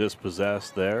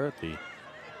dispossessed there at the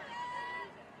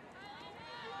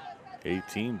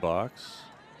 18 box.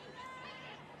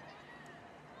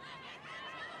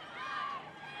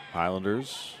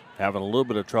 Highlanders having a little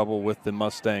bit of trouble with the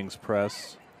Mustangs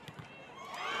press.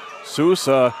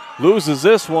 Sousa loses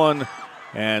this one,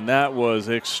 and that was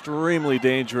extremely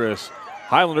dangerous.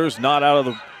 Highlanders not out of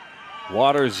the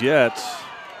waters yet.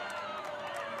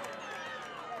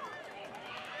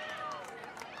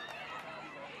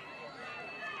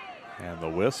 And the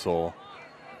whistle,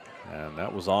 and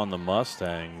that was on the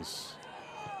Mustangs,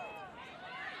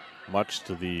 much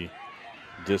to the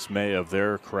dismay of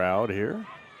their crowd here.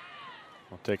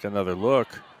 We'll take another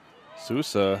look.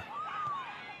 Sousa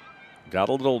got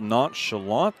a little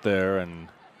nonchalant there and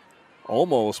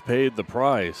almost paid the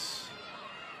price.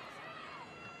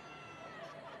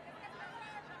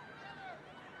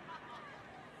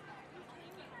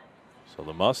 So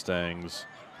the Mustangs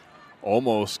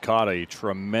almost caught a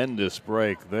tremendous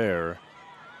break there.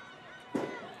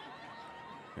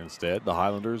 Instead, the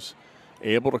Highlanders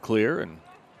able to clear, and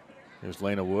here's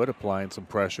Lena Wood applying some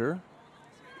pressure.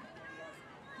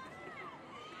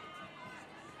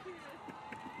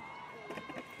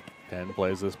 Penn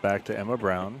plays this back to Emma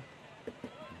Brown.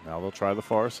 Now they'll try the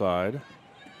far side.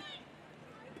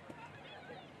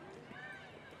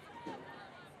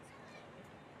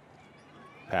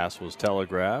 Pass was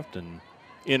telegraphed and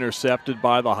intercepted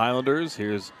by the Highlanders.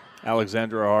 Here's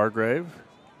Alexandra Hargrave.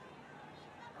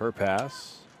 Her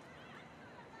pass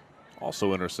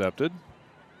also intercepted.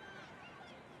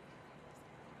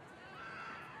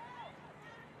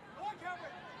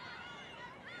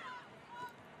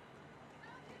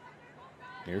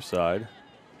 Near side.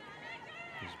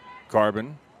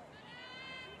 Carbon.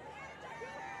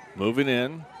 Moving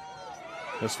in.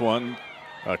 This one,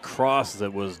 a cross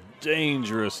that was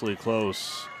dangerously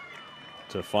close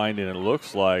to finding. It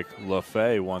looks like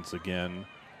LaFay once again.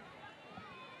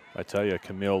 I tell you,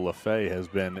 Camille LaFay has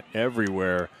been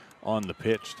everywhere on the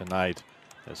pitch tonight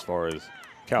as far as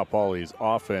Cal Poly's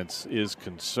offense is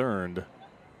concerned.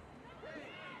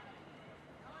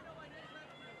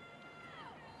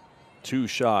 Two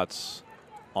shots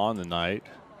on the night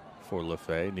for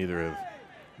LaFay. Neither have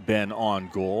been on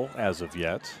goal as of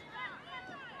yet.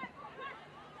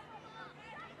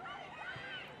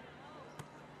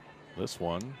 This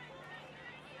one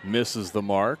misses the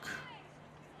mark.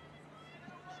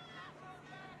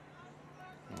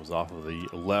 It was off of the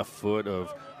left foot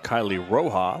of Kylie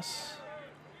Rojas.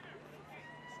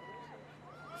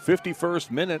 51st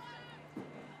minute.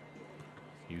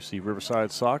 UC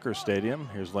Riverside Soccer Stadium.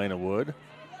 Here's Lena Wood.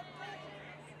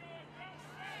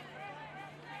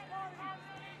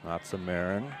 That's a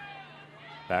Marin.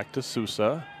 Back to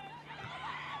Sousa.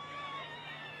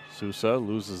 Sousa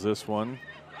loses this one.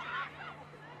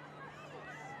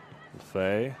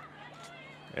 Fay,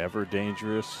 ever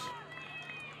dangerous.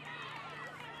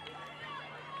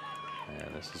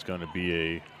 And this is going to be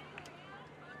a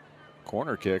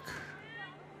corner kick.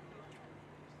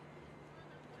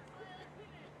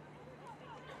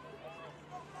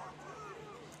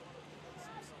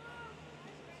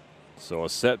 So a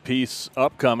set piece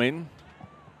upcoming.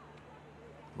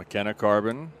 McKenna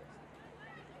Carbon.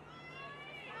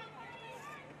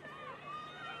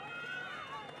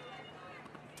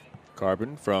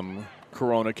 Carbon from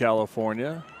Corona,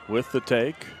 California with the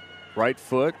take. Right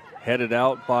foot headed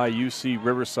out by UC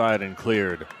Riverside and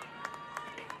cleared.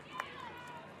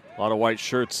 A lot of white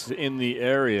shirts in the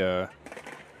area,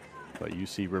 but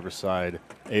UC Riverside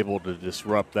able to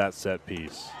disrupt that set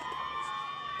piece.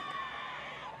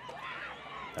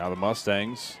 Now the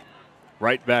Mustangs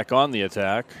right back on the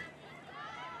attack.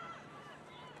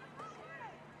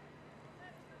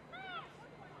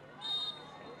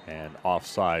 And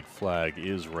offside flag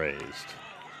is raised.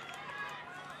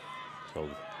 So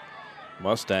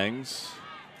Mustangs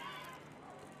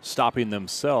stopping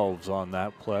themselves on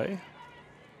that play.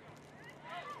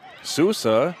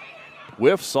 Sousa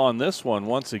whiffs on this one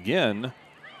once again.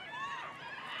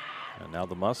 And now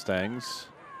the Mustangs,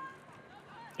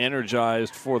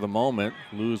 energized for the moment,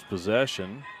 lose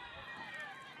possession.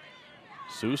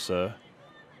 Sousa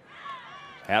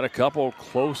had a couple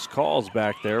close calls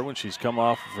back there when she's come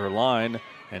off of her line.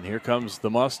 And here comes the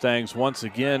Mustangs once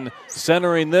again,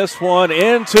 centering this one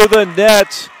into the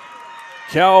net.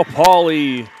 Cal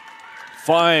Poly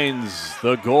finds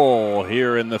the goal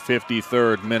here in the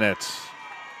 53rd minute.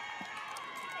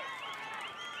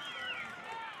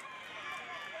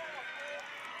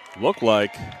 Looked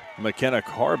like McKenna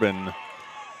Carbon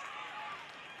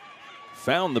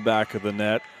found the back of the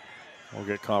net. We'll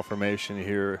get confirmation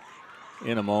here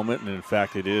in a moment, and in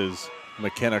fact it is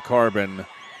McKenna Carbon.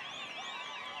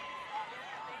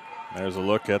 There's a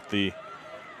look at the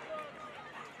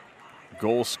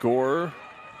goal scorer.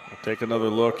 We'll take another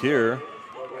look here.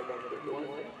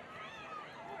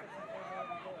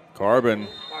 Carbon,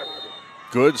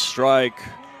 good strike,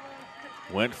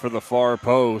 went for the far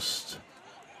post,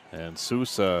 and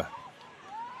Sousa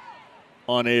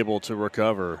unable to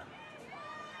recover.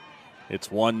 It's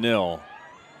 1-0.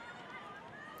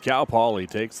 Cal Poly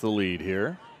takes the lead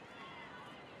here.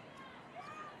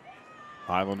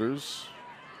 Highlanders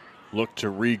look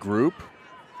to regroup.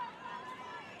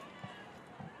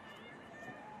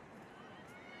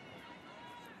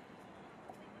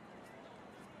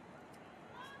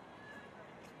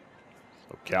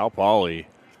 So Cal Poly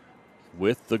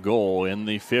with the goal in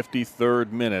the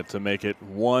 53rd minute to make it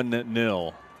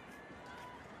 1-0.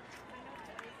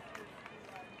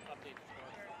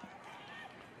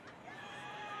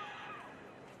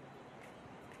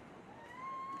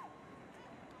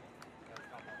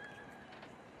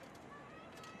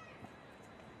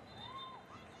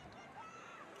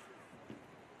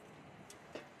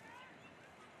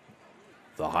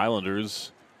 the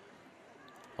Highlanders,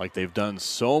 like they've done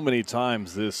so many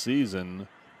times this season,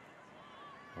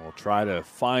 will try to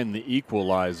find the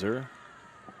equalizer.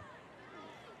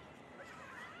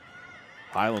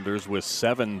 Highlanders with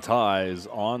 7 ties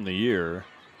on the year.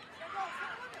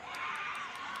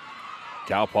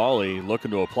 Cal Poly looking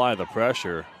to apply the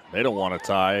pressure. They don't want to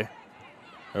tie.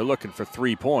 They're looking for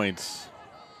 3 points.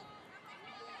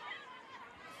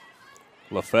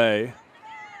 LaFay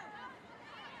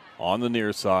on the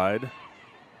near side.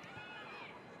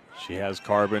 She has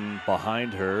Carbon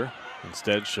behind her.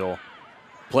 Instead, she'll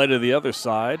play to the other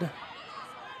side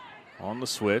on the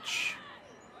switch.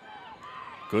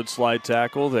 Good slide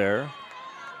tackle there.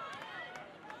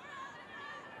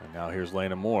 And now here's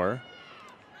Lena Moore.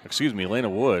 Excuse me, Lena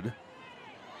Wood.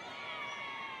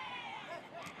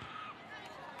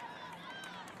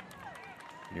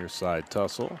 Near side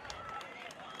tussle.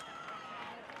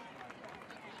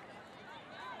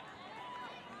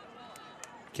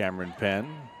 Cameron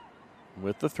Penn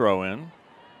with the throw in.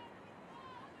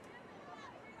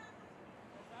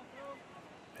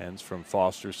 Penn's from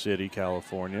Foster City,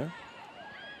 California.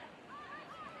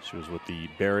 She was with the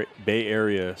Bay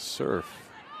Area Surf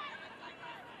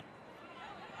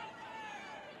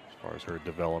as far as her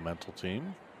developmental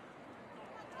team.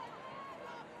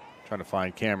 Trying to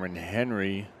find Cameron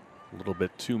Henry. A little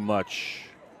bit too much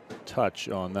touch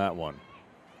on that one.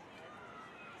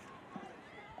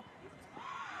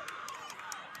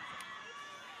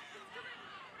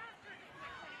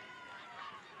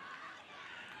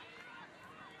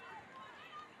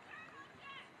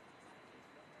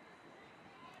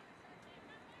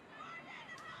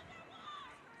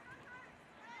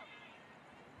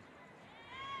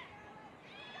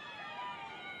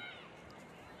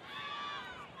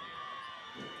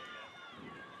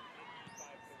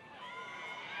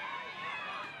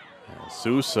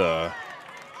 Sousa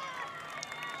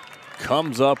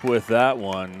comes up with that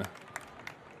one.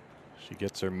 She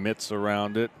gets her mitts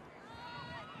around it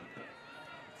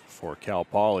before Cal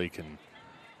Poly can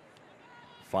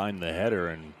find the header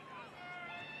and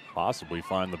possibly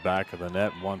find the back of the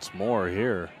net once more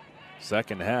here.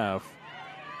 Second half.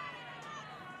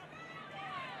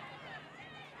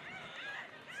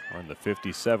 We're in the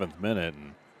 57th minute,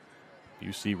 and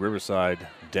UC Riverside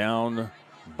down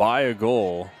by a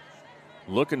goal.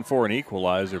 Looking for an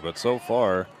equalizer, but so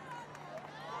far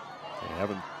they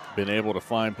haven't been able to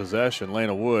find possession.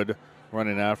 Lena Wood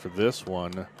running after this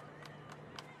one.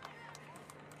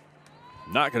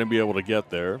 Not going to be able to get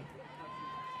there.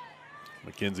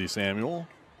 Mackenzie Samuel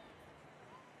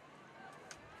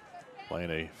playing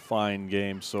a fine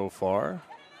game so far.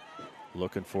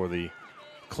 Looking for the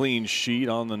clean sheet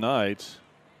on the night.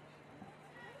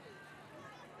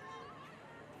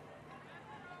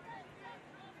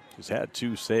 She's had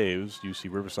 2 saves.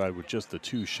 UC Riverside with just the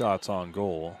 2 shots on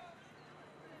goal.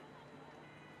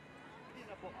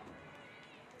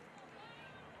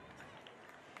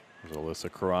 There's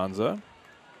Alyssa Carranza,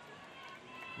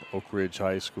 Oak Ridge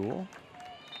High School.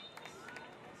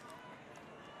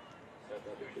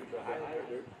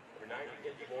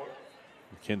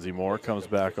 Mackenzie Moore comes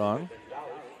back on.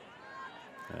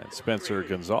 And Spencer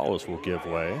Gonzalez will give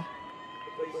way.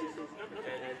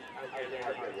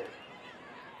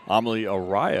 Amelie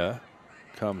Araya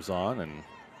comes on, and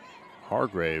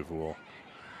Hargrave will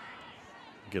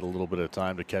get a little bit of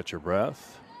time to catch her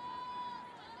breath.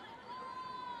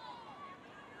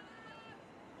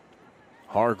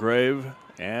 Hargrave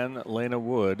and Lena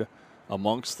Wood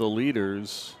amongst the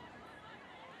leaders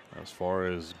as far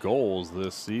as goals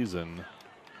this season.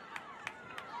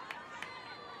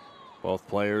 Both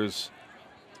players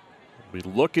will be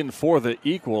looking for the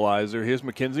equalizer. Here's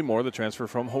Mackenzie Moore, the transfer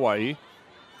from Hawaii.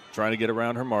 Trying to get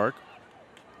around her mark.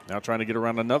 Now trying to get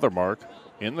around another mark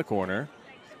in the corner.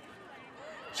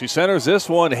 She centers this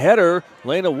one. Header.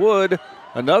 Lena Wood.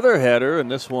 Another header.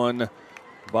 And this one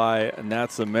by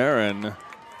Natsa Marin.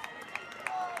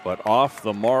 But off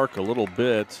the mark a little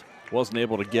bit. Wasn't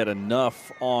able to get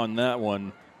enough on that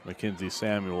one. Mackenzie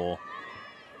Samuel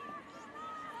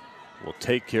will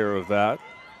take care of that.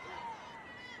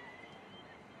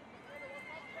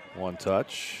 One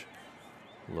touch.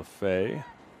 LaFay.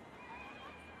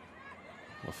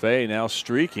 LaFay now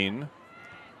streaking.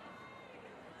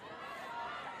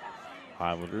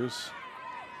 Highlanders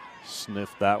sniff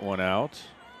that one out.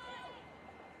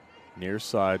 Near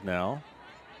side now.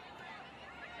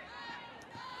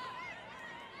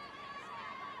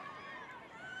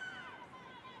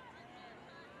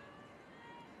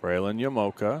 Braylon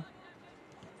Yamoka.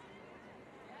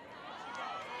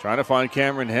 Trying to find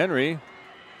Cameron Henry.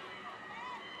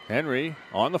 Henry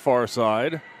on the far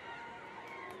side.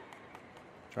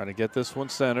 Trying to get this one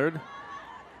centered.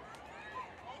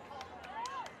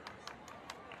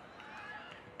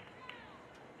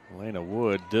 Elena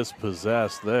Wood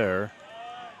dispossessed there.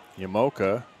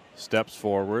 Yamoka steps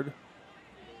forward.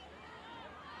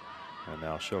 And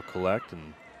now she'll collect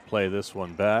and play this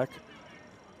one back.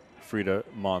 Frida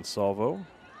Monsalvo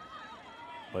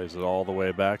plays it all the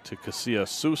way back to Casilla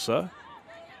Sousa.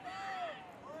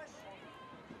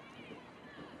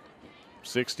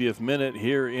 60th minute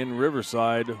here in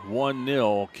Riverside,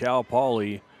 1-0. Cal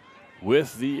Poly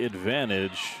with the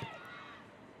advantage.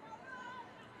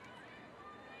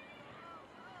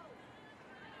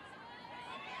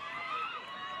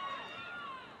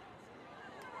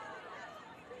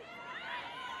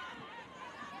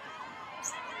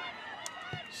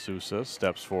 Sousa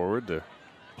steps forward to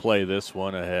play this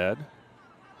one ahead.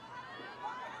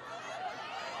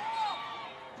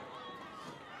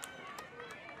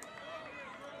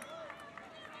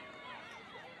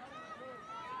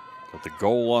 Got the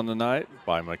goal on the night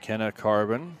by McKenna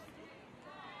Carbon.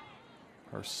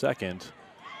 Her second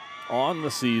on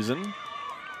the season.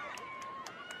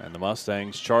 And the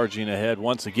Mustangs charging ahead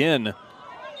once again.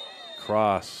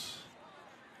 Cross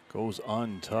goes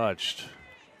untouched.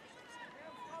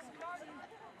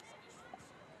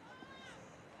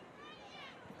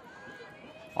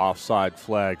 Offside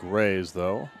flag raised,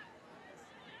 though.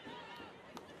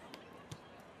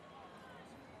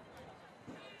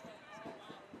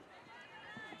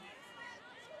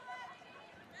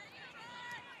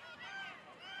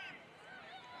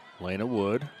 Lena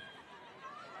Wood.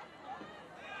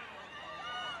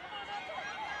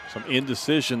 Some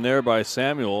indecision there by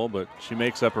Samuel, but she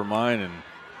makes up her mind and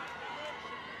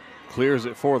clears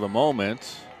it for the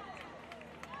moment.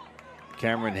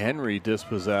 Cameron Henry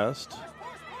dispossessed.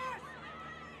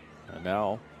 And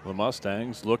now the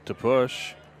Mustangs look to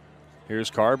push. Here's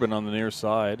Carbon on the near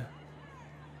side.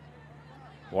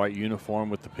 White uniform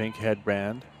with the pink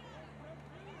headband.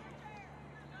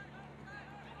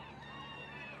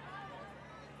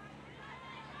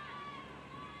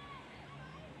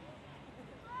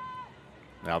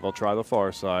 Now they'll try the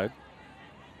far side.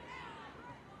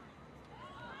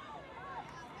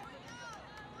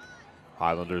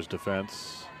 Highlanders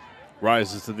defense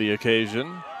rises to the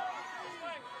occasion.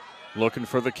 Looking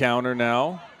for the counter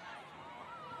now.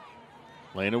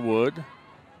 Lena Wood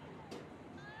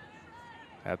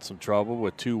had some trouble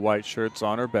with two white shirts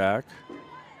on her back.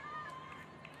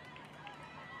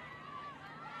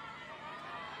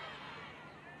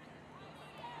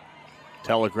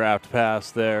 Telegraphed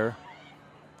pass there.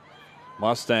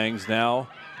 Mustangs now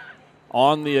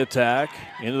on the attack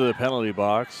into the penalty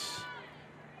box,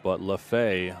 but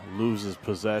LaFay loses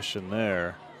possession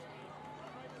there.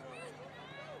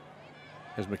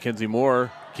 As Mackenzie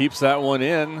Moore keeps that one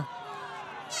in.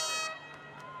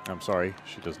 I'm sorry,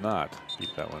 she does not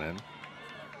keep that one in.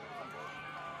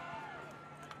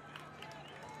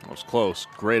 That was close.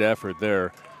 Great effort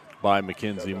there by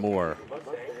Mackenzie Moore.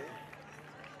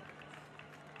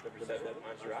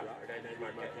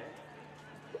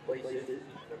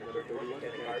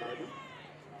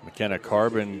 McKenna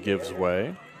Carbon gives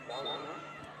way.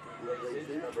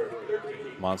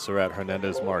 Montserrat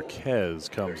Hernandez Marquez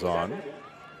comes on.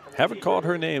 Haven't called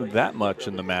her name that much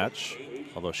in the match,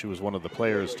 although she was one of the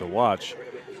players to watch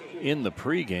in the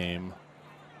pregame.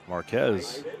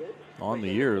 Marquez on the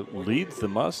year leads the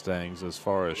Mustangs as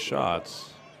far as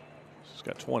shots. She's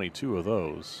got 22 of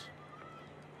those.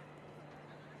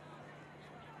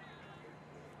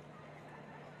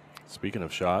 Speaking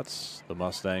of shots, the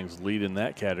Mustangs lead in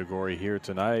that category here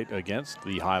tonight against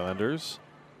the Highlanders.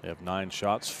 They have 9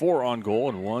 shots, 4 on goal,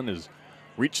 and 1 has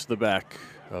reached the back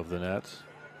of the net.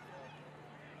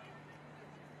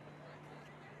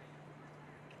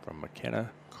 From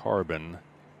McKenna Carbon,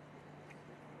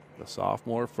 the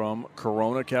sophomore from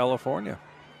Corona, California.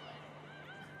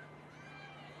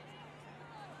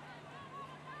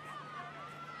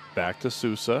 Back to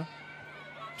Sousa,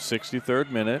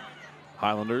 63rd minute.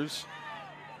 Highlanders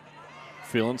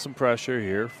feeling some pressure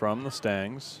here from the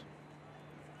Stangs.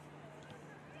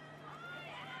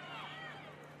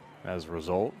 As a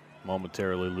result,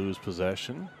 momentarily lose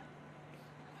possession.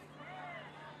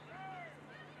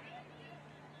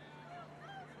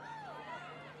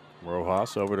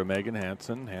 Rojas over to Megan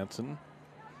Hansen. Hansen,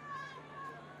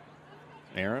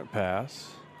 errant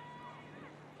pass.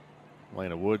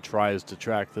 Lena Wood tries to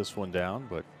track this one down,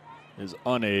 but is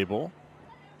unable.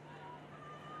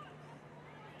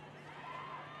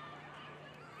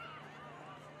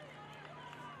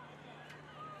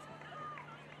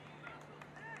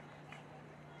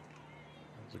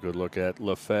 That's a good look at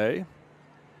LaFay.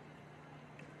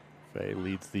 Fay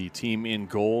leads the team in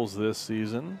goals this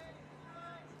season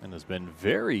and has been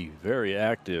very, very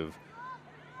active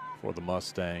for the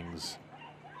Mustangs.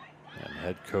 And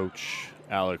head coach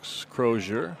Alex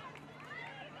Crozier.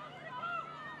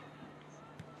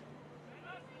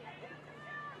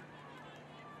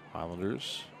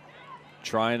 Highlanders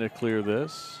trying to clear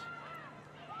this.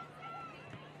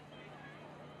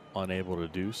 Unable to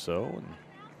do so.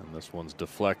 And this one's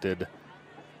deflected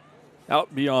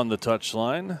out beyond the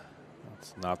touchline.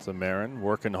 That's not the Marin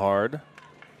working hard.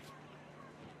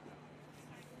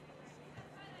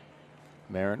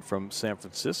 Marin from San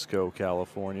Francisco,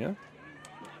 California.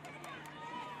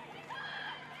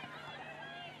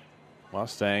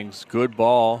 Mustangs, good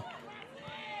ball.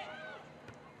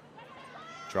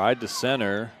 Tried to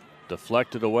center,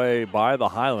 deflected away by the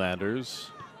Highlanders.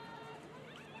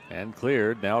 And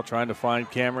cleared, now trying to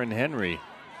find Cameron Henry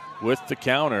with the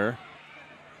counter.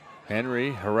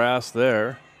 Henry harassed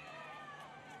there.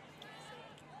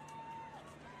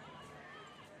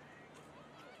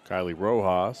 Kylie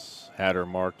Rojas had her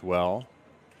marked well.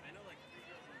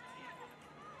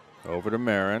 Over to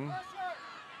Marin.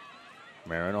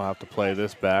 Marin will have to play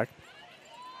this back.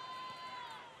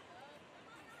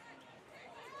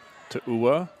 To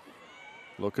Ua.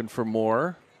 Looking for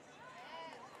Moore.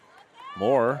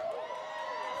 Moore.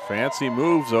 Fancy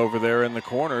moves over there in the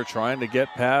corner, trying to get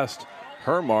past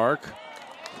her mark.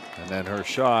 And then her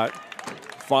shot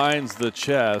finds the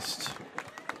chest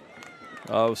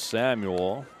of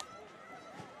Samuel.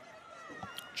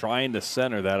 Trying to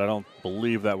center that. I don't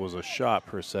believe that was a shot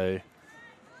per se.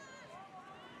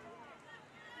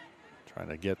 Trying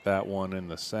to get that one in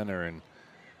the center, and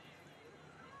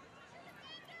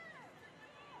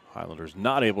Highlanders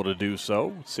not able to do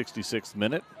so. 66th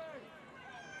minute.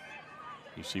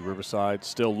 You see Riverside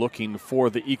still looking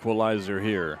for the equalizer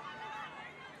here.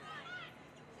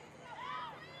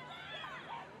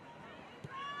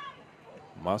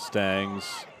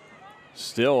 Mustangs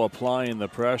still applying the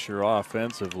pressure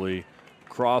offensively,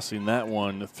 crossing that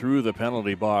one through the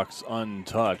penalty box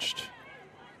untouched.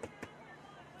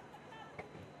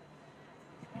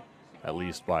 At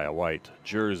least by a white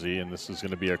jersey, and this is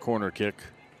going to be a corner kick.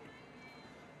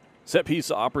 Set piece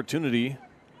opportunity.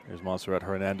 Here's Montserrat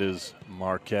Hernandez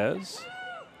Marquez.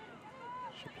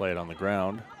 She'll play it on the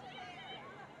ground.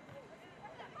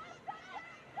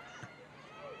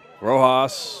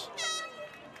 Rojas.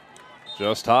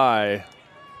 Just high.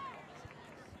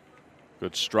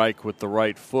 Good strike with the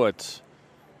right foot.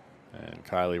 And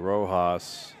Kylie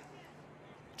Rojas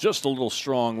just a little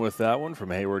strong with that one from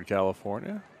Hayward,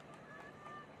 California.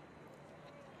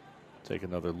 Take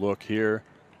another look here.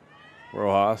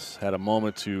 Rojas had a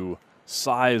moment to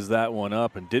size that one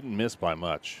up and didn't miss by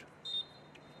much.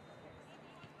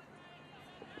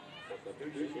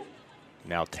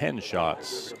 Now 10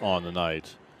 shots on the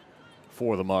night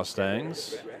for the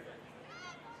Mustangs.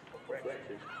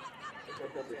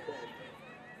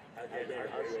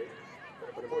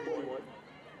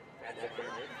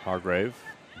 Hargrave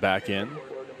back in.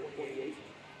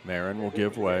 Marin will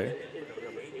give way.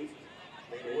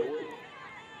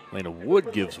 Lena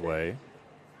Wood gives way.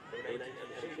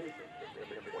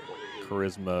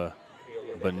 Charisma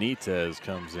Benitez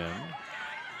comes in.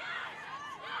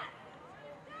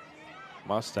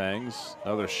 Mustangs,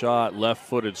 another shot,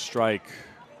 left-footed strike.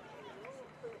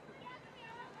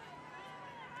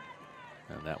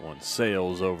 And that one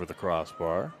sails over the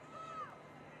crossbar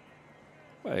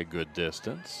by a good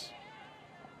distance.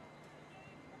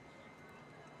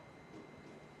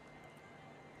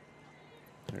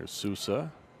 There's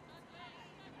Sousa.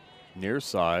 Near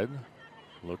side,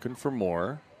 looking for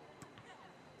more.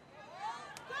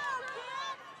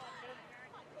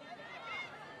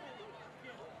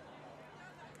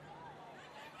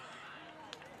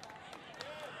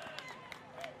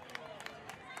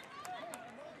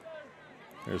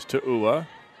 There's Tu'ua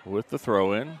with the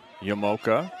throw in.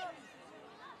 Yamoka.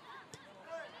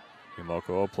 Yamoka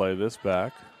will play this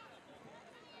back.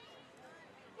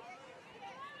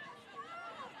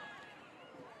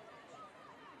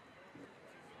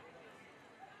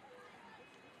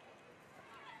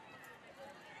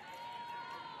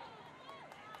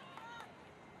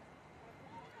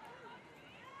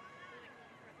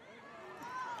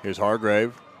 Here's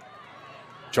Hargrave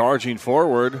charging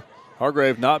forward.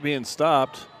 Hargrave not being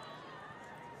stopped.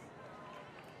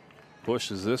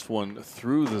 Pushes this one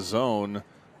through the zone.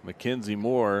 Mackenzie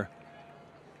Moore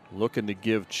looking to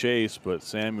give chase, but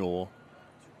Samuel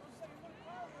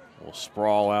will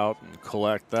sprawl out and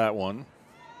collect that one.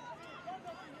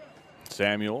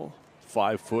 Samuel,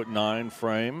 5'9"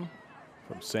 frame.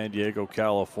 from San Diego,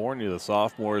 California. The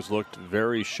sophomores looked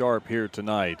very sharp here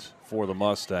tonight for the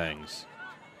Mustangs.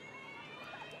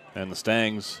 And the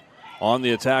Stangs on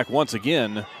the attack once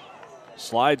again.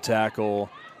 Slide tackle.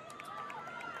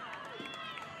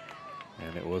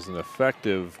 And it was an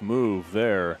effective move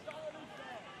there.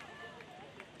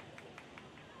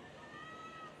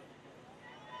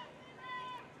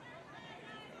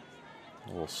 A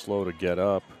little slow to get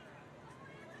up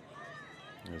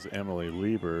is Emily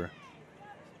Lieber.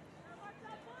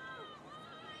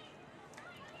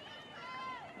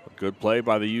 A good play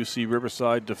by the UC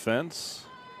Riverside defense.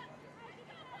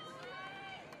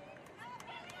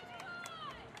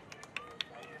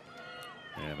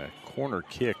 And a corner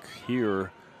kick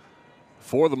here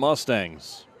for the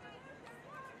Mustangs.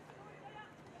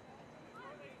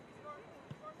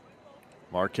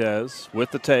 Marquez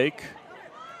with the take.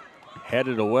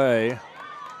 Headed away.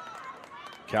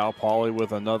 Cal Poly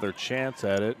with another chance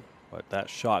at it, but that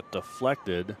shot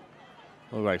deflected.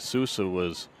 Looked like Sousa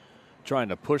was trying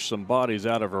to push some bodies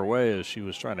out of her way as she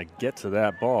was trying to get to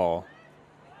that ball.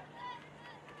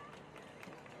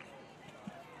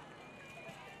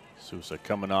 Sousa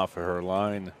coming off of her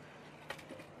line,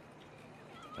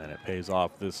 and it pays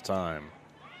off this time.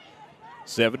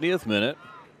 70th minute,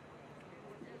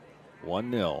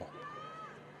 1-0.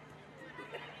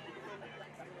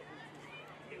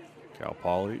 Cal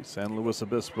Poly, San Luis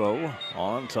Obispo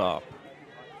on top.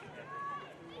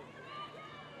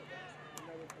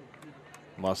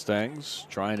 Mustangs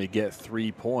trying to get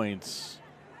 3 points.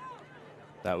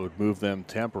 That would move them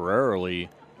temporarily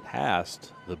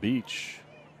past the beach,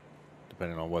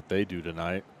 depending on what they do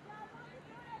tonight.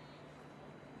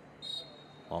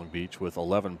 Long Beach with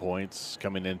 11 points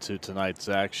coming into tonight's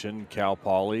action. Cal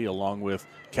Poly along with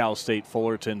Cal State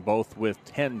Fullerton both with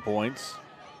 10 points.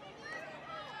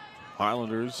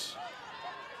 Highlanders,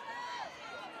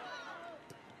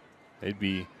 they'd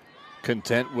be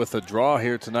content with a draw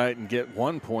here tonight and get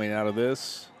 1 point out of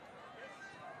this.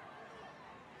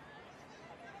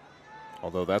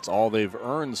 Although that's all they've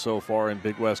earned so far in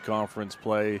Big West Conference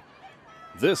play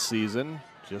this season,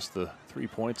 just the 3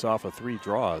 points off of 3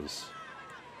 draws.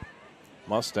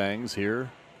 Mustangs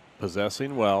here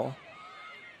possessing well,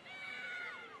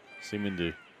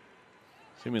 seemingly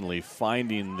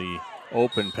finding the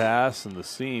open pass and the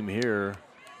seam here.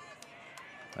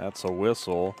 That's a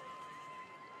whistle.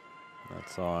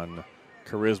 That's on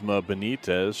Charisma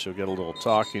Benitez. She'll get a little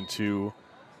talking to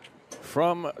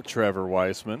from Trevor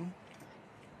Weissman.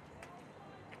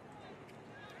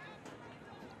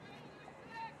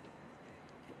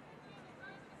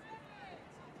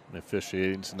 And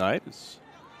officiating tonight has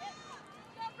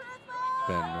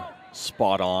been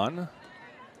spot on.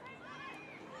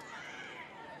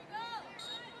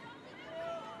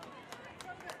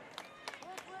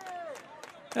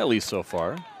 At least so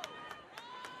far.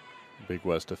 Big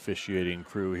West officiating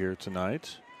crew here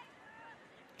tonight.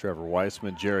 Trevor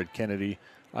Weissman, Jared Kennedy,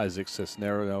 Isaac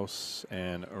Cisneros,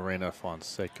 and Arena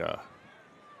Fonseca.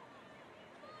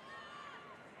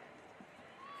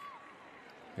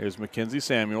 Here's Mackenzie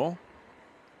Samuel.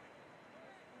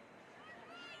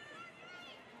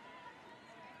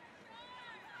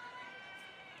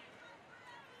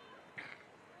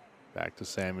 Back to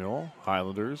Samuel.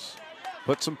 Highlanders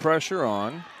put some pressure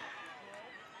on.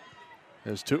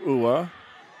 There's to Ua.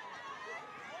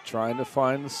 Trying to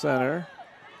find the center.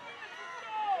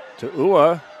 To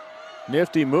Ua.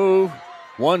 Nifty move.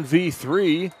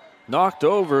 1v3. Knocked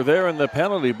over there in the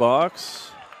penalty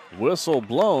box. Whistle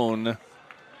blown.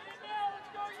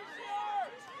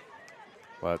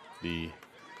 But the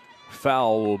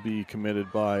foul will be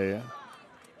committed by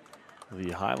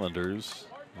the Highlanders.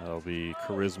 That'll be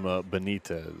Charisma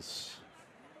Benitez.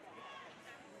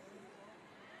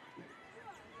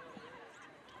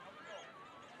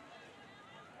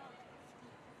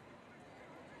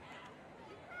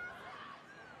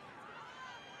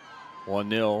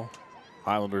 (1-0),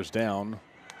 Highlanders down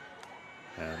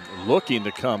and looking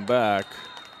to come back.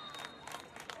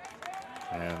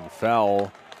 And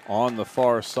foul on the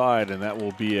far side, and that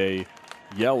will be a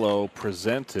yellow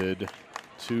presented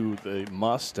to the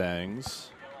Mustangs.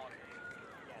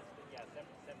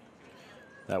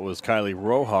 That was Kylie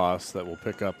Rojas that will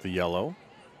pick up the yellow.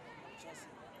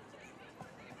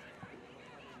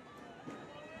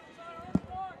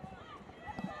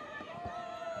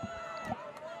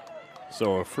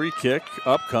 So a free kick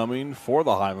upcoming for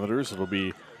the Highlanders. It'll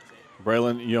be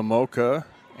Braylon Yamoka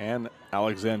and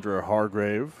Alexandra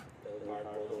Hargrave.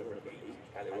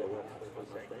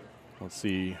 Let's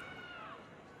see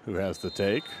who has the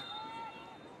take.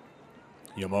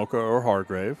 Yamoka or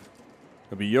Hargrave.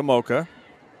 It'll be Yamoka.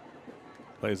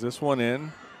 Plays this one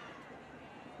in.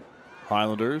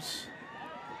 Highlanders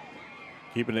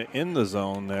keeping it in the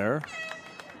zone there.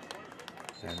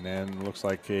 And then looks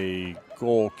like a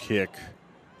goal kick.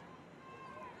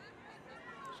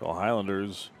 So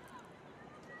Highlanders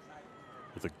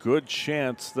with a good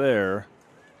chance there,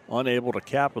 unable to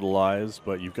capitalize,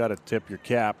 but you've got to tip your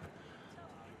cap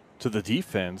to the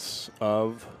defense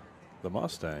of the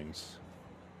Mustangs.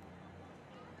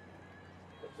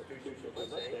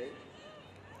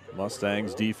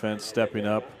 Mustangs defense stepping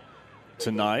up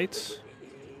tonight.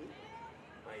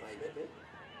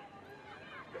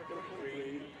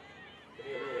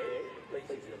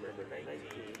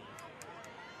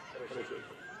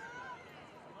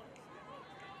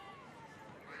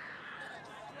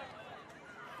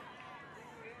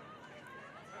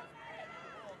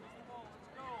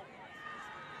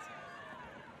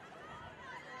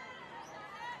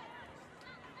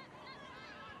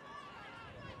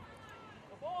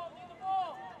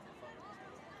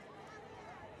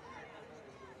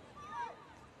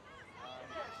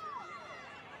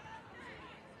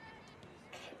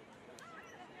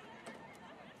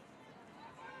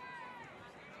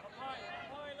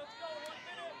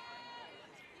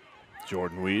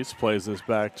 Jordan Weiss plays this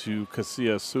back to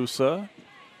Casillas Sousa.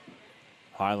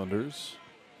 Highlanders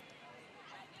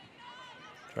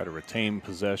try to retain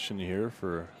possession here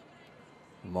for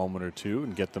a moment or two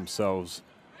and get themselves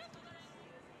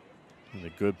in a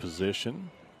good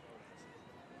position.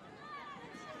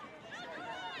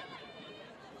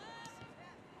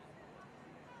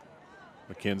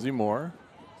 Mackenzie Moore.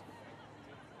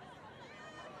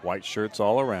 White shirts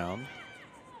all around.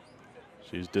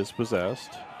 She's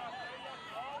dispossessed.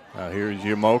 Now here's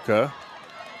Yamoka.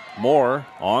 Moore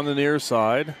on the near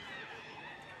side.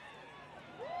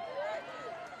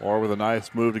 Moore with a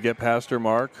nice move to get past her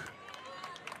mark.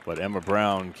 But Emma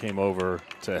Brown came over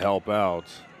to help out.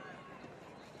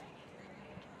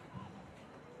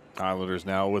 Highlanders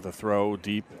now with a throw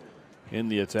deep in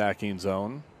the attacking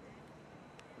zone.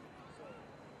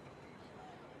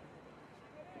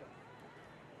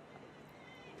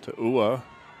 To Ua.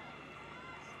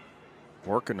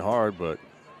 Working hard, but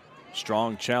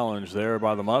strong challenge there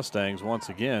by the Mustangs once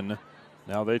again.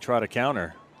 Now they try to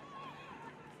counter.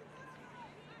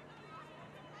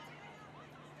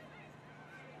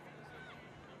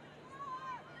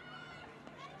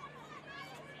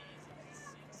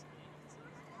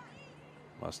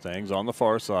 Mustangs on the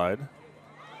far side.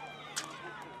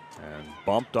 And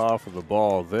bumped off of the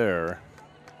ball there.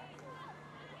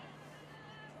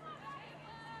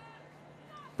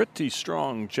 Pretty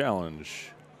strong challenge.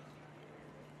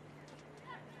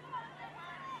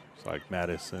 It's like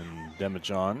Madison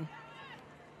Demijohn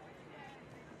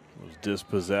was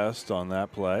dispossessed on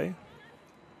that play.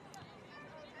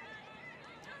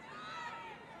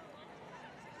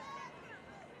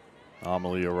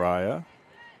 Amelie Araya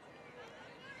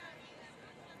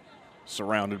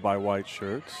surrounded by white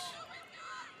shirts.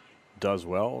 Does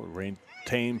well,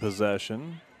 retain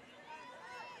possession.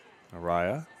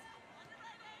 Araya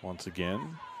once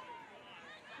again.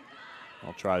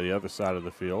 I'll try the other side of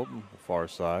the field, the far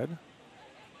side.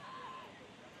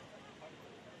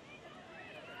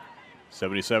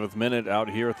 77th minute out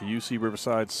here at the UC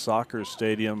Riverside Soccer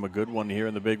Stadium. A good one here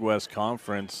in the Big West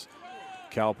Conference.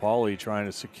 Cal Poly trying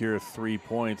to secure 3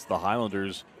 points. The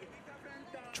Highlanders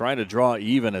trying to draw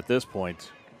even at this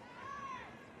point.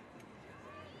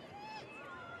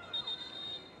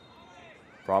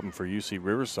 Problem for UC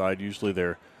Riverside, usually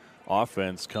their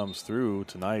offense comes through.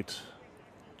 Tonight,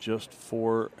 just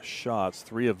 4 shots,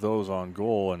 3 of those on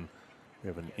goal, and we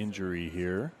have an injury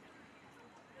here.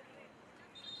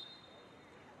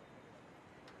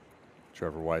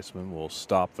 Trevor Weissman will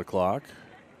stop the clock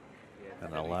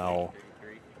and allow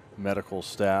medical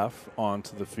staff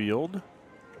onto the field.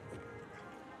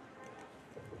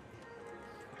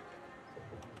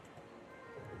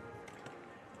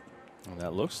 And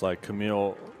that looks like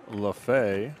Camille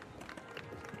LaFay.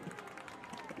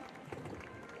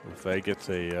 LaFay gets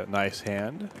a nice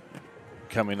hand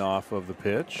coming off of the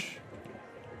pitch.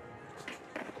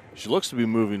 She looks to be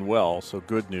moving well, so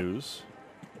good news.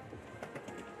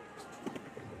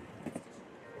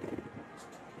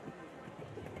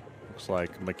 Looks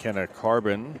like McKenna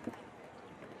Carbon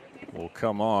will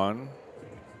come on.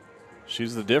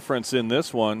 She's the difference in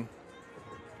this one.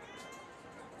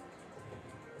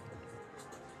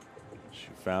 She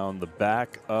found the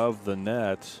back of the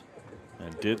net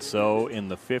and did so in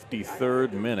the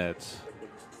 53rd minute.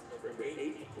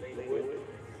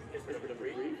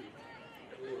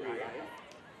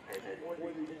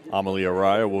 Amelie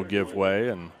Araya will give way,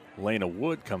 and Lena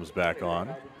Wood comes back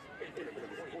on.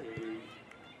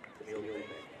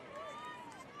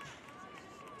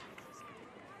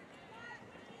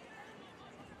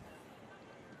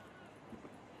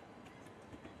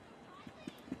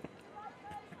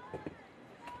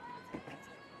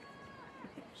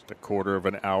 Just a quarter of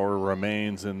an hour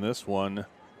remains in this one.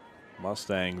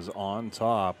 Mustangs on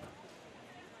top,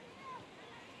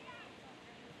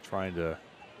 trying to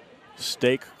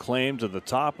stake claim to the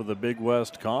top of the Big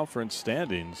West Conference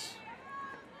standings.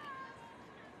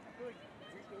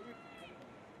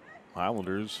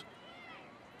 Highlanders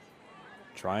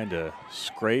trying to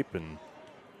scrape and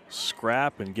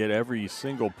scrap and get every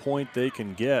single point they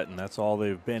can get, and that's all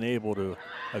they've been able to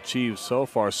achieve so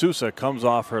far. Sousa comes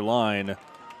off her line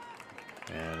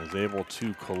and is able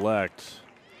to collect.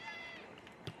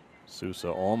 Sousa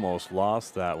almost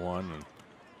lost that one and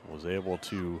was able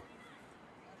to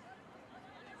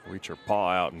reach her paw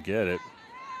out and get it.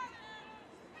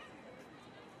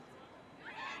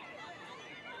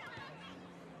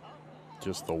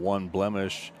 Just the one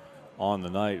blemish on the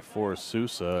night for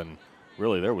Sousa, and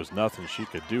really there was nothing she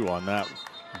could do on that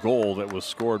goal that was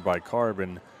scored by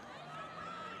Carbon.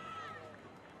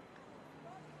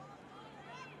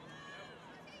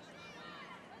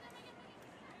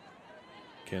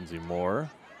 Kenzie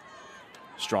Moore,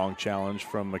 strong challenge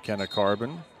from McKenna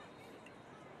Carbon.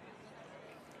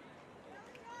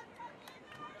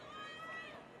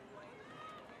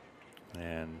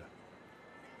 And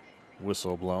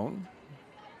whistle blown.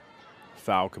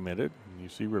 Foul committed. You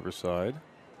see Riverside.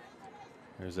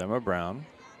 There's Emma Brown.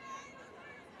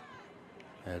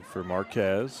 Head for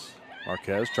Marquez.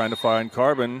 Marquez trying to find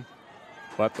Carbon,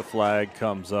 but the flag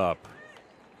comes up.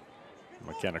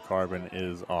 McKenna Carbon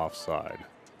is offside.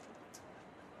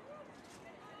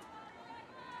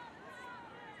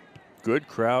 Good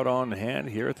crowd on hand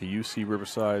here at the UC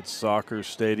Riverside Soccer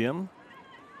Stadium.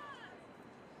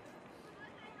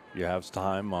 You have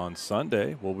time on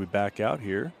Sunday. We'll be back out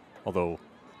here. Although,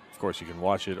 of course, you can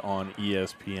watch it on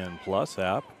ESPN Plus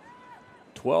app.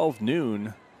 12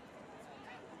 noon.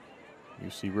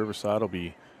 UC Riverside will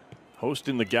be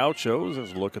hosting the Gauchos.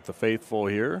 As a look at the faithful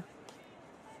here.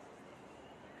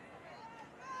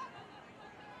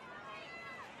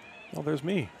 Oh, there's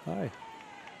me. Hi.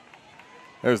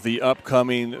 There's the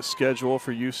upcoming schedule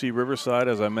for UC Riverside,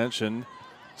 as I mentioned.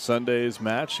 Sunday's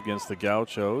match against the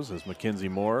Gauchos as Mackenzie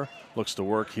Moore looks to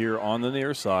work here on the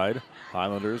near side.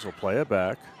 Highlanders will play it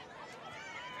back.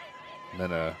 And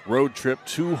then a road trip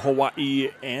to Hawaii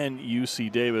and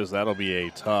UC Davis. That'll be a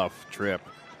tough trip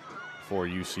for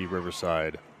UC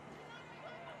Riverside.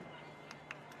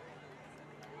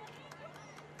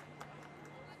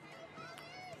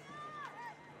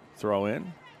 Throw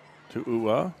in to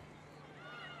Ua.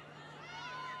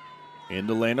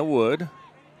 Into Lena Wood.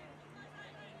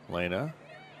 Lena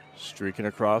streaking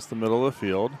across the middle of the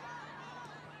field.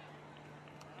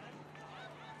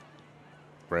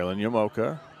 Braylon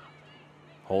Yamoka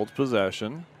holds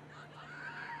possession.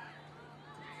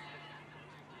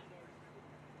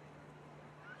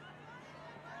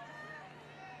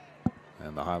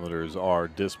 And the Highlanders are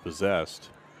dispossessed.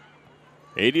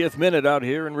 80th minute out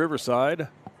here in Riverside.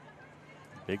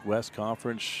 Big West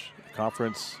Conference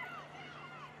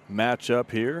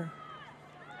matchup here.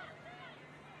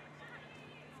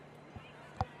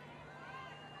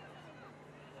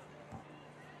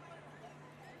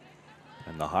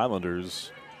 And the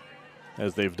Highlanders,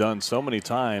 as they've done so many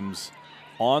times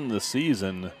on the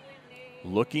season,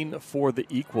 looking for the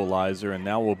equalizer, and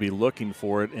now will be looking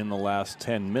for it in the last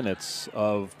 10 minutes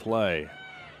of play.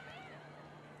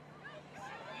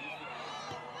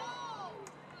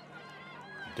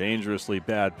 Dangerously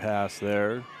bad pass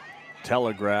there.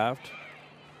 Telegraphed.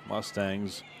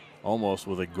 Mustangs almost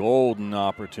with a golden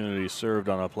opportunity served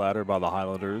on a platter by the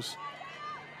Highlanders.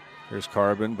 Here's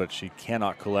Carbon, but she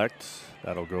cannot collect.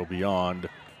 That'll go beyond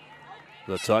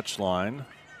the touch line.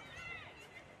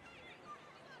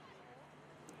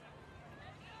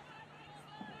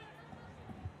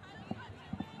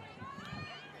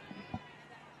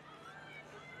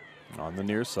 On the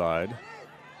near side,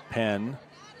 Penn.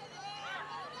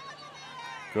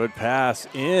 Good pass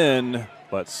in,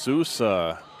 but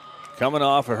Sousa coming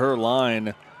off of her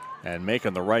line and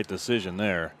making the right decision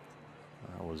there.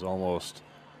 That was almost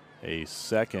a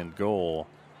second goal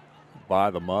by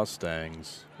the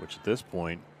Mustangs, which at this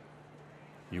point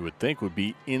you would think would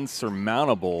be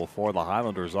insurmountable for the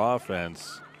Highlanders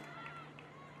offense.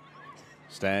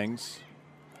 Stangs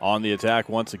on the attack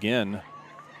once again.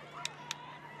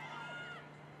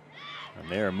 And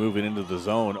they are moving into the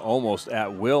zone almost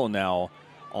at will now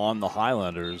on the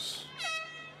Highlanders.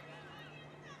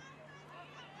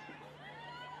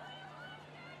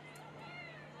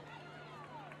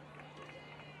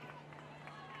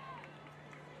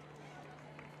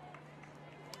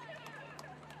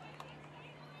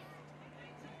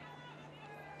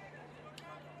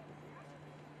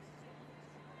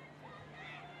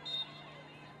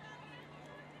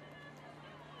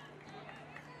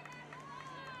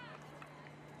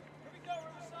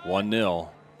 1-0.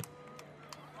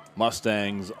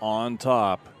 Mustangs on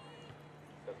top.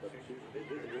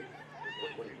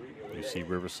 You see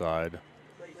Riverside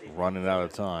running out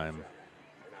of time.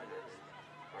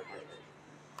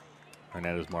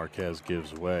 Hernandez Marquez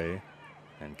gives way.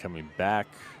 And coming back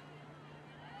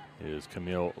is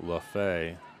Camille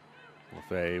Lafay.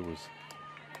 Lafay was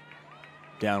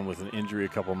down with an injury a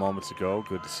couple moments ago.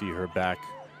 Good to see her back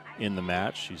in the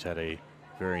match. She's had a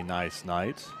very nice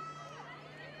night.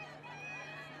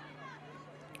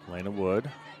 Lena Wood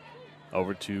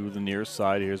over to the near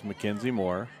side. Here's Mackenzie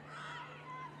Moore.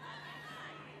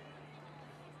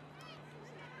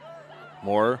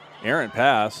 Moore, errant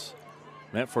pass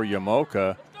meant for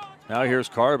Yamoka. Now here's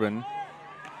Carbon.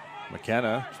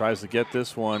 McKenna tries to get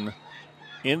this one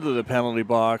into the penalty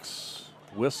box.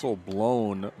 Whistle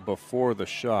blown before the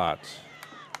shot.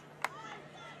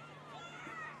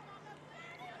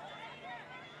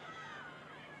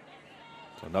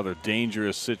 So another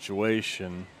dangerous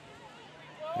situation.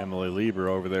 Emily Lieber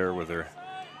over there with her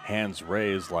hands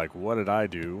raised like, what did I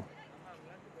do?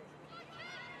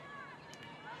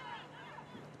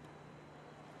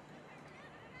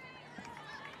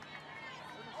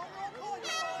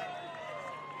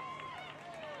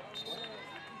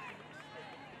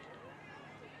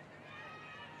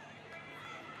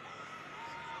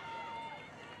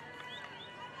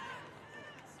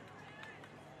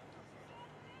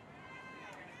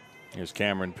 Here's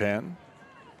Cameron Penn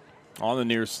on the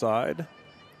near side,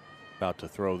 about to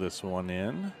throw this one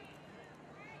in.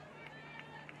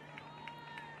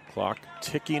 Clock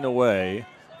ticking away,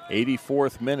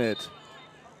 84th minute.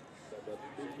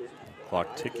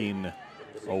 Clock ticking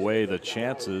away the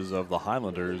chances of the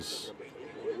Highlanders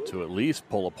to at least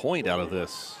pull a point out of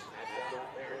this.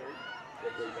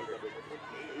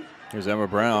 Here's Emma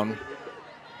Brown,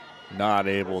 not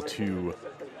able to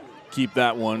keep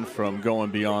that one from going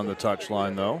beyond the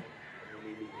touchline, though.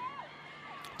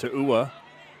 To Ua.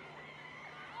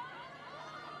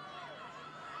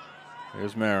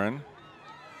 Here's Marin.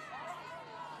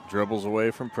 Dribbles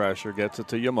away from pressure, gets it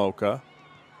to Yamoka.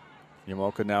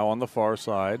 Yamoka now on the far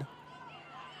side.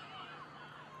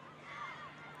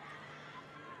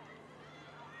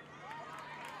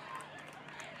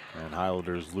 And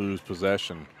Highlanders lose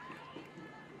possession.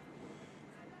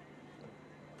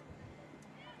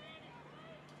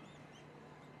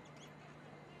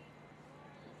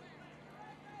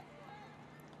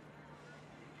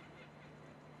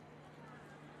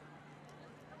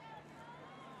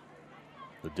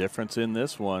 The difference in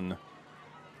this one,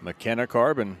 McKenna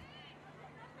Carbon.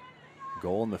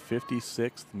 Goal in the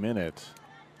 56th minute.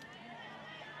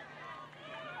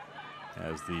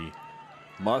 As the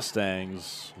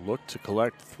Mustangs look to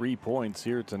collect 3 points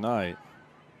here tonight.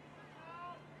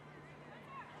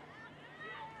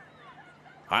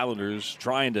 Highlanders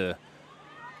trying to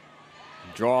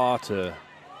draw to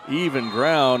even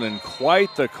ground, and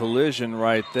quite the collision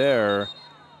right there.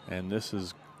 And this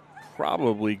is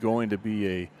probably going to be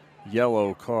a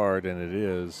yellow card, and it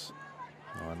is.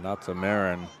 Not to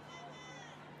Marin.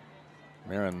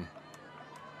 Marin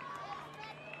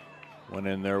went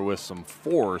in there with some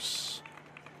force,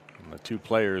 and the two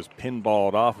players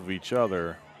pinballed off of each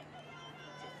other.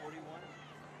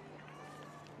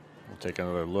 We'll take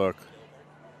another look.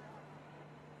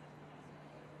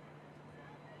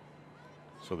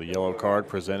 So the yellow card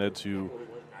presented to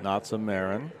Natsa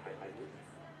Marin.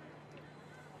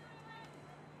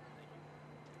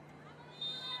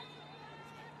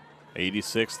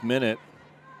 '86th minute.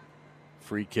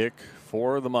 Free kick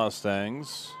for the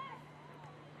Mustangs.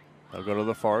 They'll go to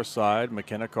the far side.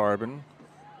 McKenna Carbon,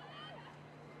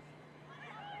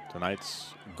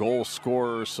 tonight's goal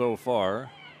scorer so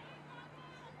far.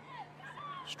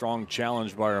 Strong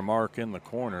challenge by her mark in the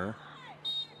corner.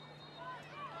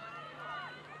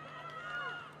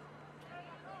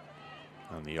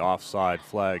 And the offside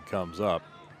flag comes up.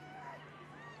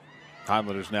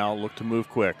 Highlanders now look to move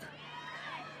quick.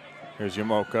 Here's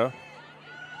Yamoka.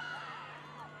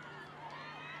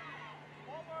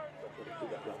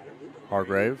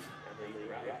 Hargrave.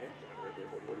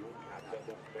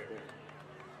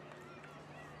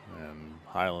 And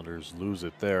Highlanders lose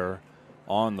it there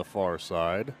on the far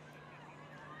side.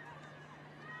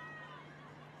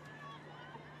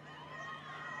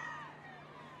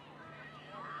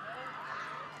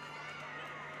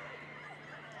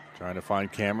 Trying to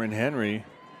find Cameron Henry.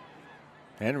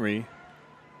 Henry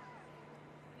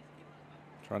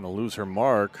trying to lose her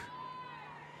mark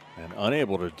and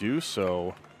unable to do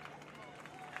so.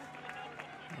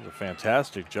 It was a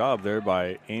fantastic job there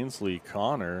by Ainsley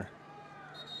Connor.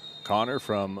 Connor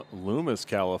from Loomis,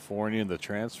 California, the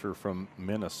transfer from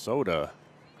Minnesota.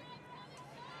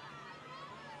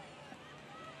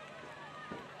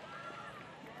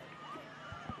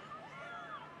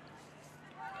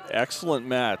 Excellent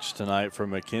match tonight for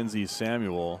Mackenzie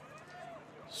Samuel.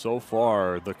 So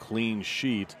far, the clean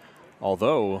sheet,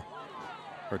 although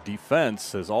her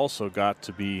defense has also got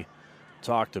to be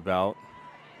talked about.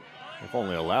 They've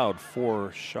only allowed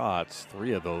 4 shots,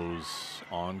 3 of those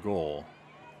on goal.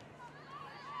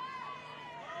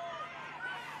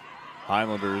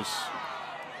 Highlanders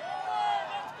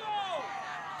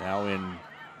now in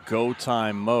go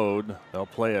time mode. They'll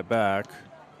play it back.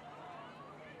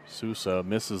 Sousa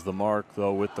misses the mark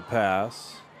though with the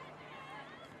pass.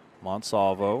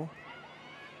 Monsalvo.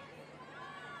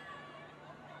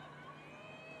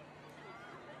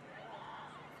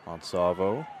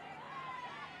 Monsalvo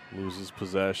loses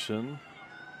possession.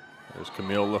 There's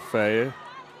Camille Lefebvre.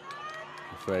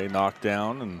 Lefebvre knocked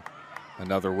down and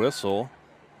another whistle.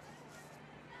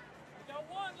 We got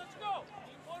one, let's go.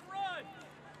 Need one run.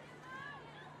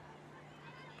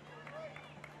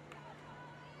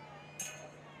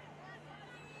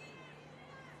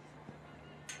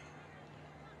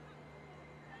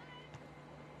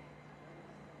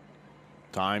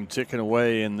 Time ticking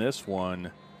away in this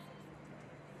one.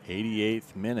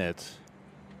 88th minute.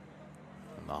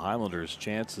 And the Highlanders'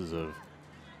 chances of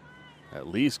at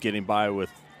least getting by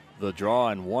with the draw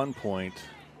and 1 point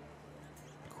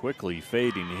quickly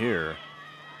fading here.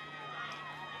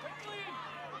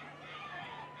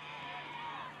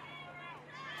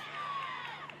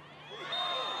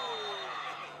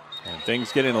 And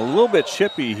things getting a little bit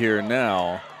chippy here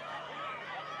now.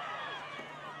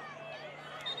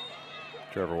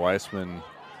 Trevor Weissman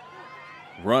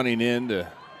running in to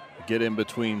get in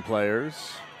between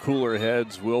players. Cooler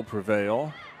heads will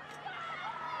prevail,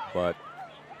 but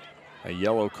a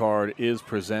yellow card is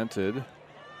presented.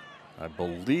 I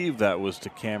believe that was to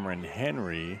Cameron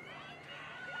Henry.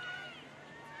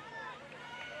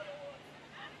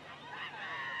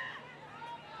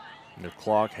 And the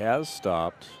clock has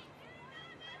stopped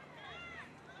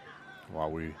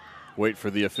while we wait for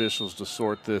the officials to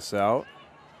sort this out.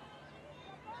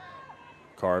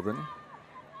 Carbon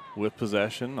with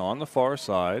possession on the far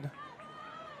side.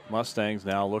 Mustangs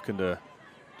now looking to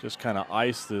just kind of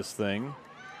ice this thing.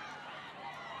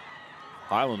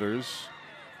 Highlanders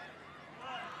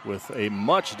with a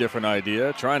much different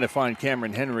idea, trying to find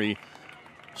Cameron Henry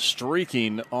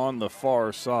streaking on the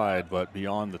far side, but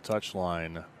beyond the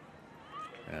touchline.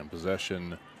 And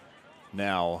possession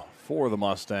now for the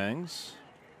Mustangs.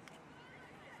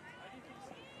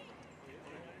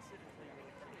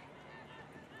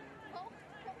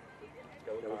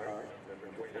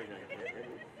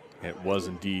 It was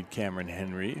indeed Cameron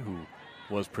Henry who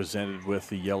was presented with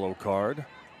the yellow card.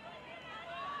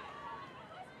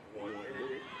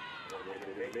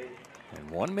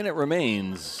 And 1 minute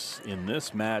remains in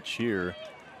this match here.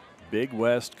 Big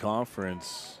West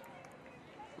Conference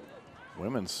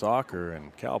women's soccer,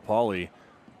 and Cal Poly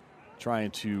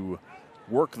trying to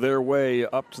work their way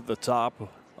up to the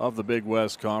top of the Big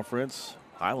West Conference.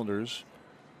 Highlanders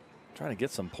trying to get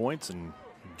some points and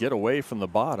get away from the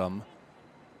bottom.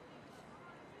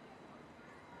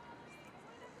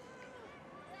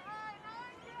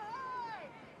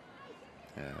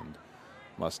 And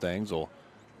Mustangs will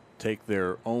take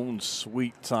their own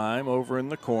sweet time over in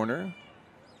the corner.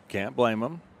 Can't blame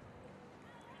them.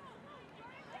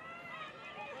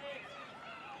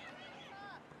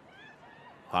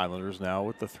 Highlanders now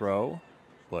with the throw,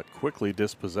 but quickly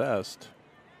dispossessed.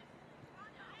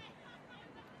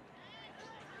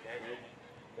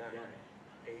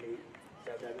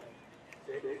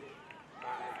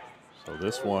 So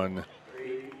this one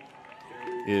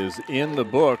is in the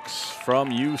books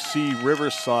from UC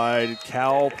Riverside.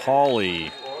 Cal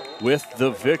Poly with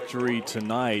the victory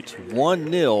tonight,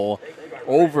 1-0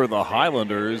 over the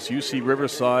Highlanders. UC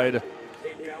Riverside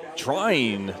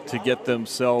trying to get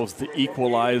themselves the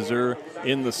equalizer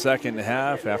in the second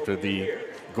half after the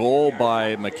goal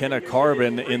by McKenna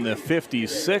Carbon in the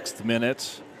 56th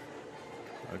minute.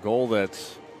 A goal that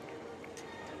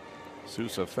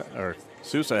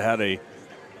Sousa had a,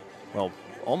 well,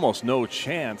 almost no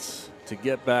chance to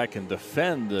get back and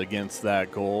defend against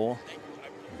that goal.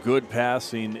 Good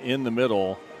passing in the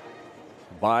middle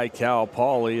by Cal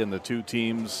Poly, and the two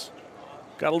teams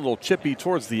got a little chippy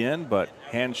towards the end, but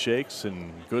handshakes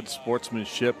and good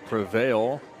sportsmanship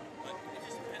prevail.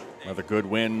 Another good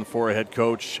win for head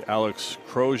coach Alex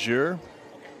Crozier.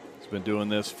 He's been doing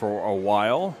this for a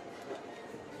while.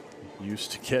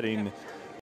 Used to getting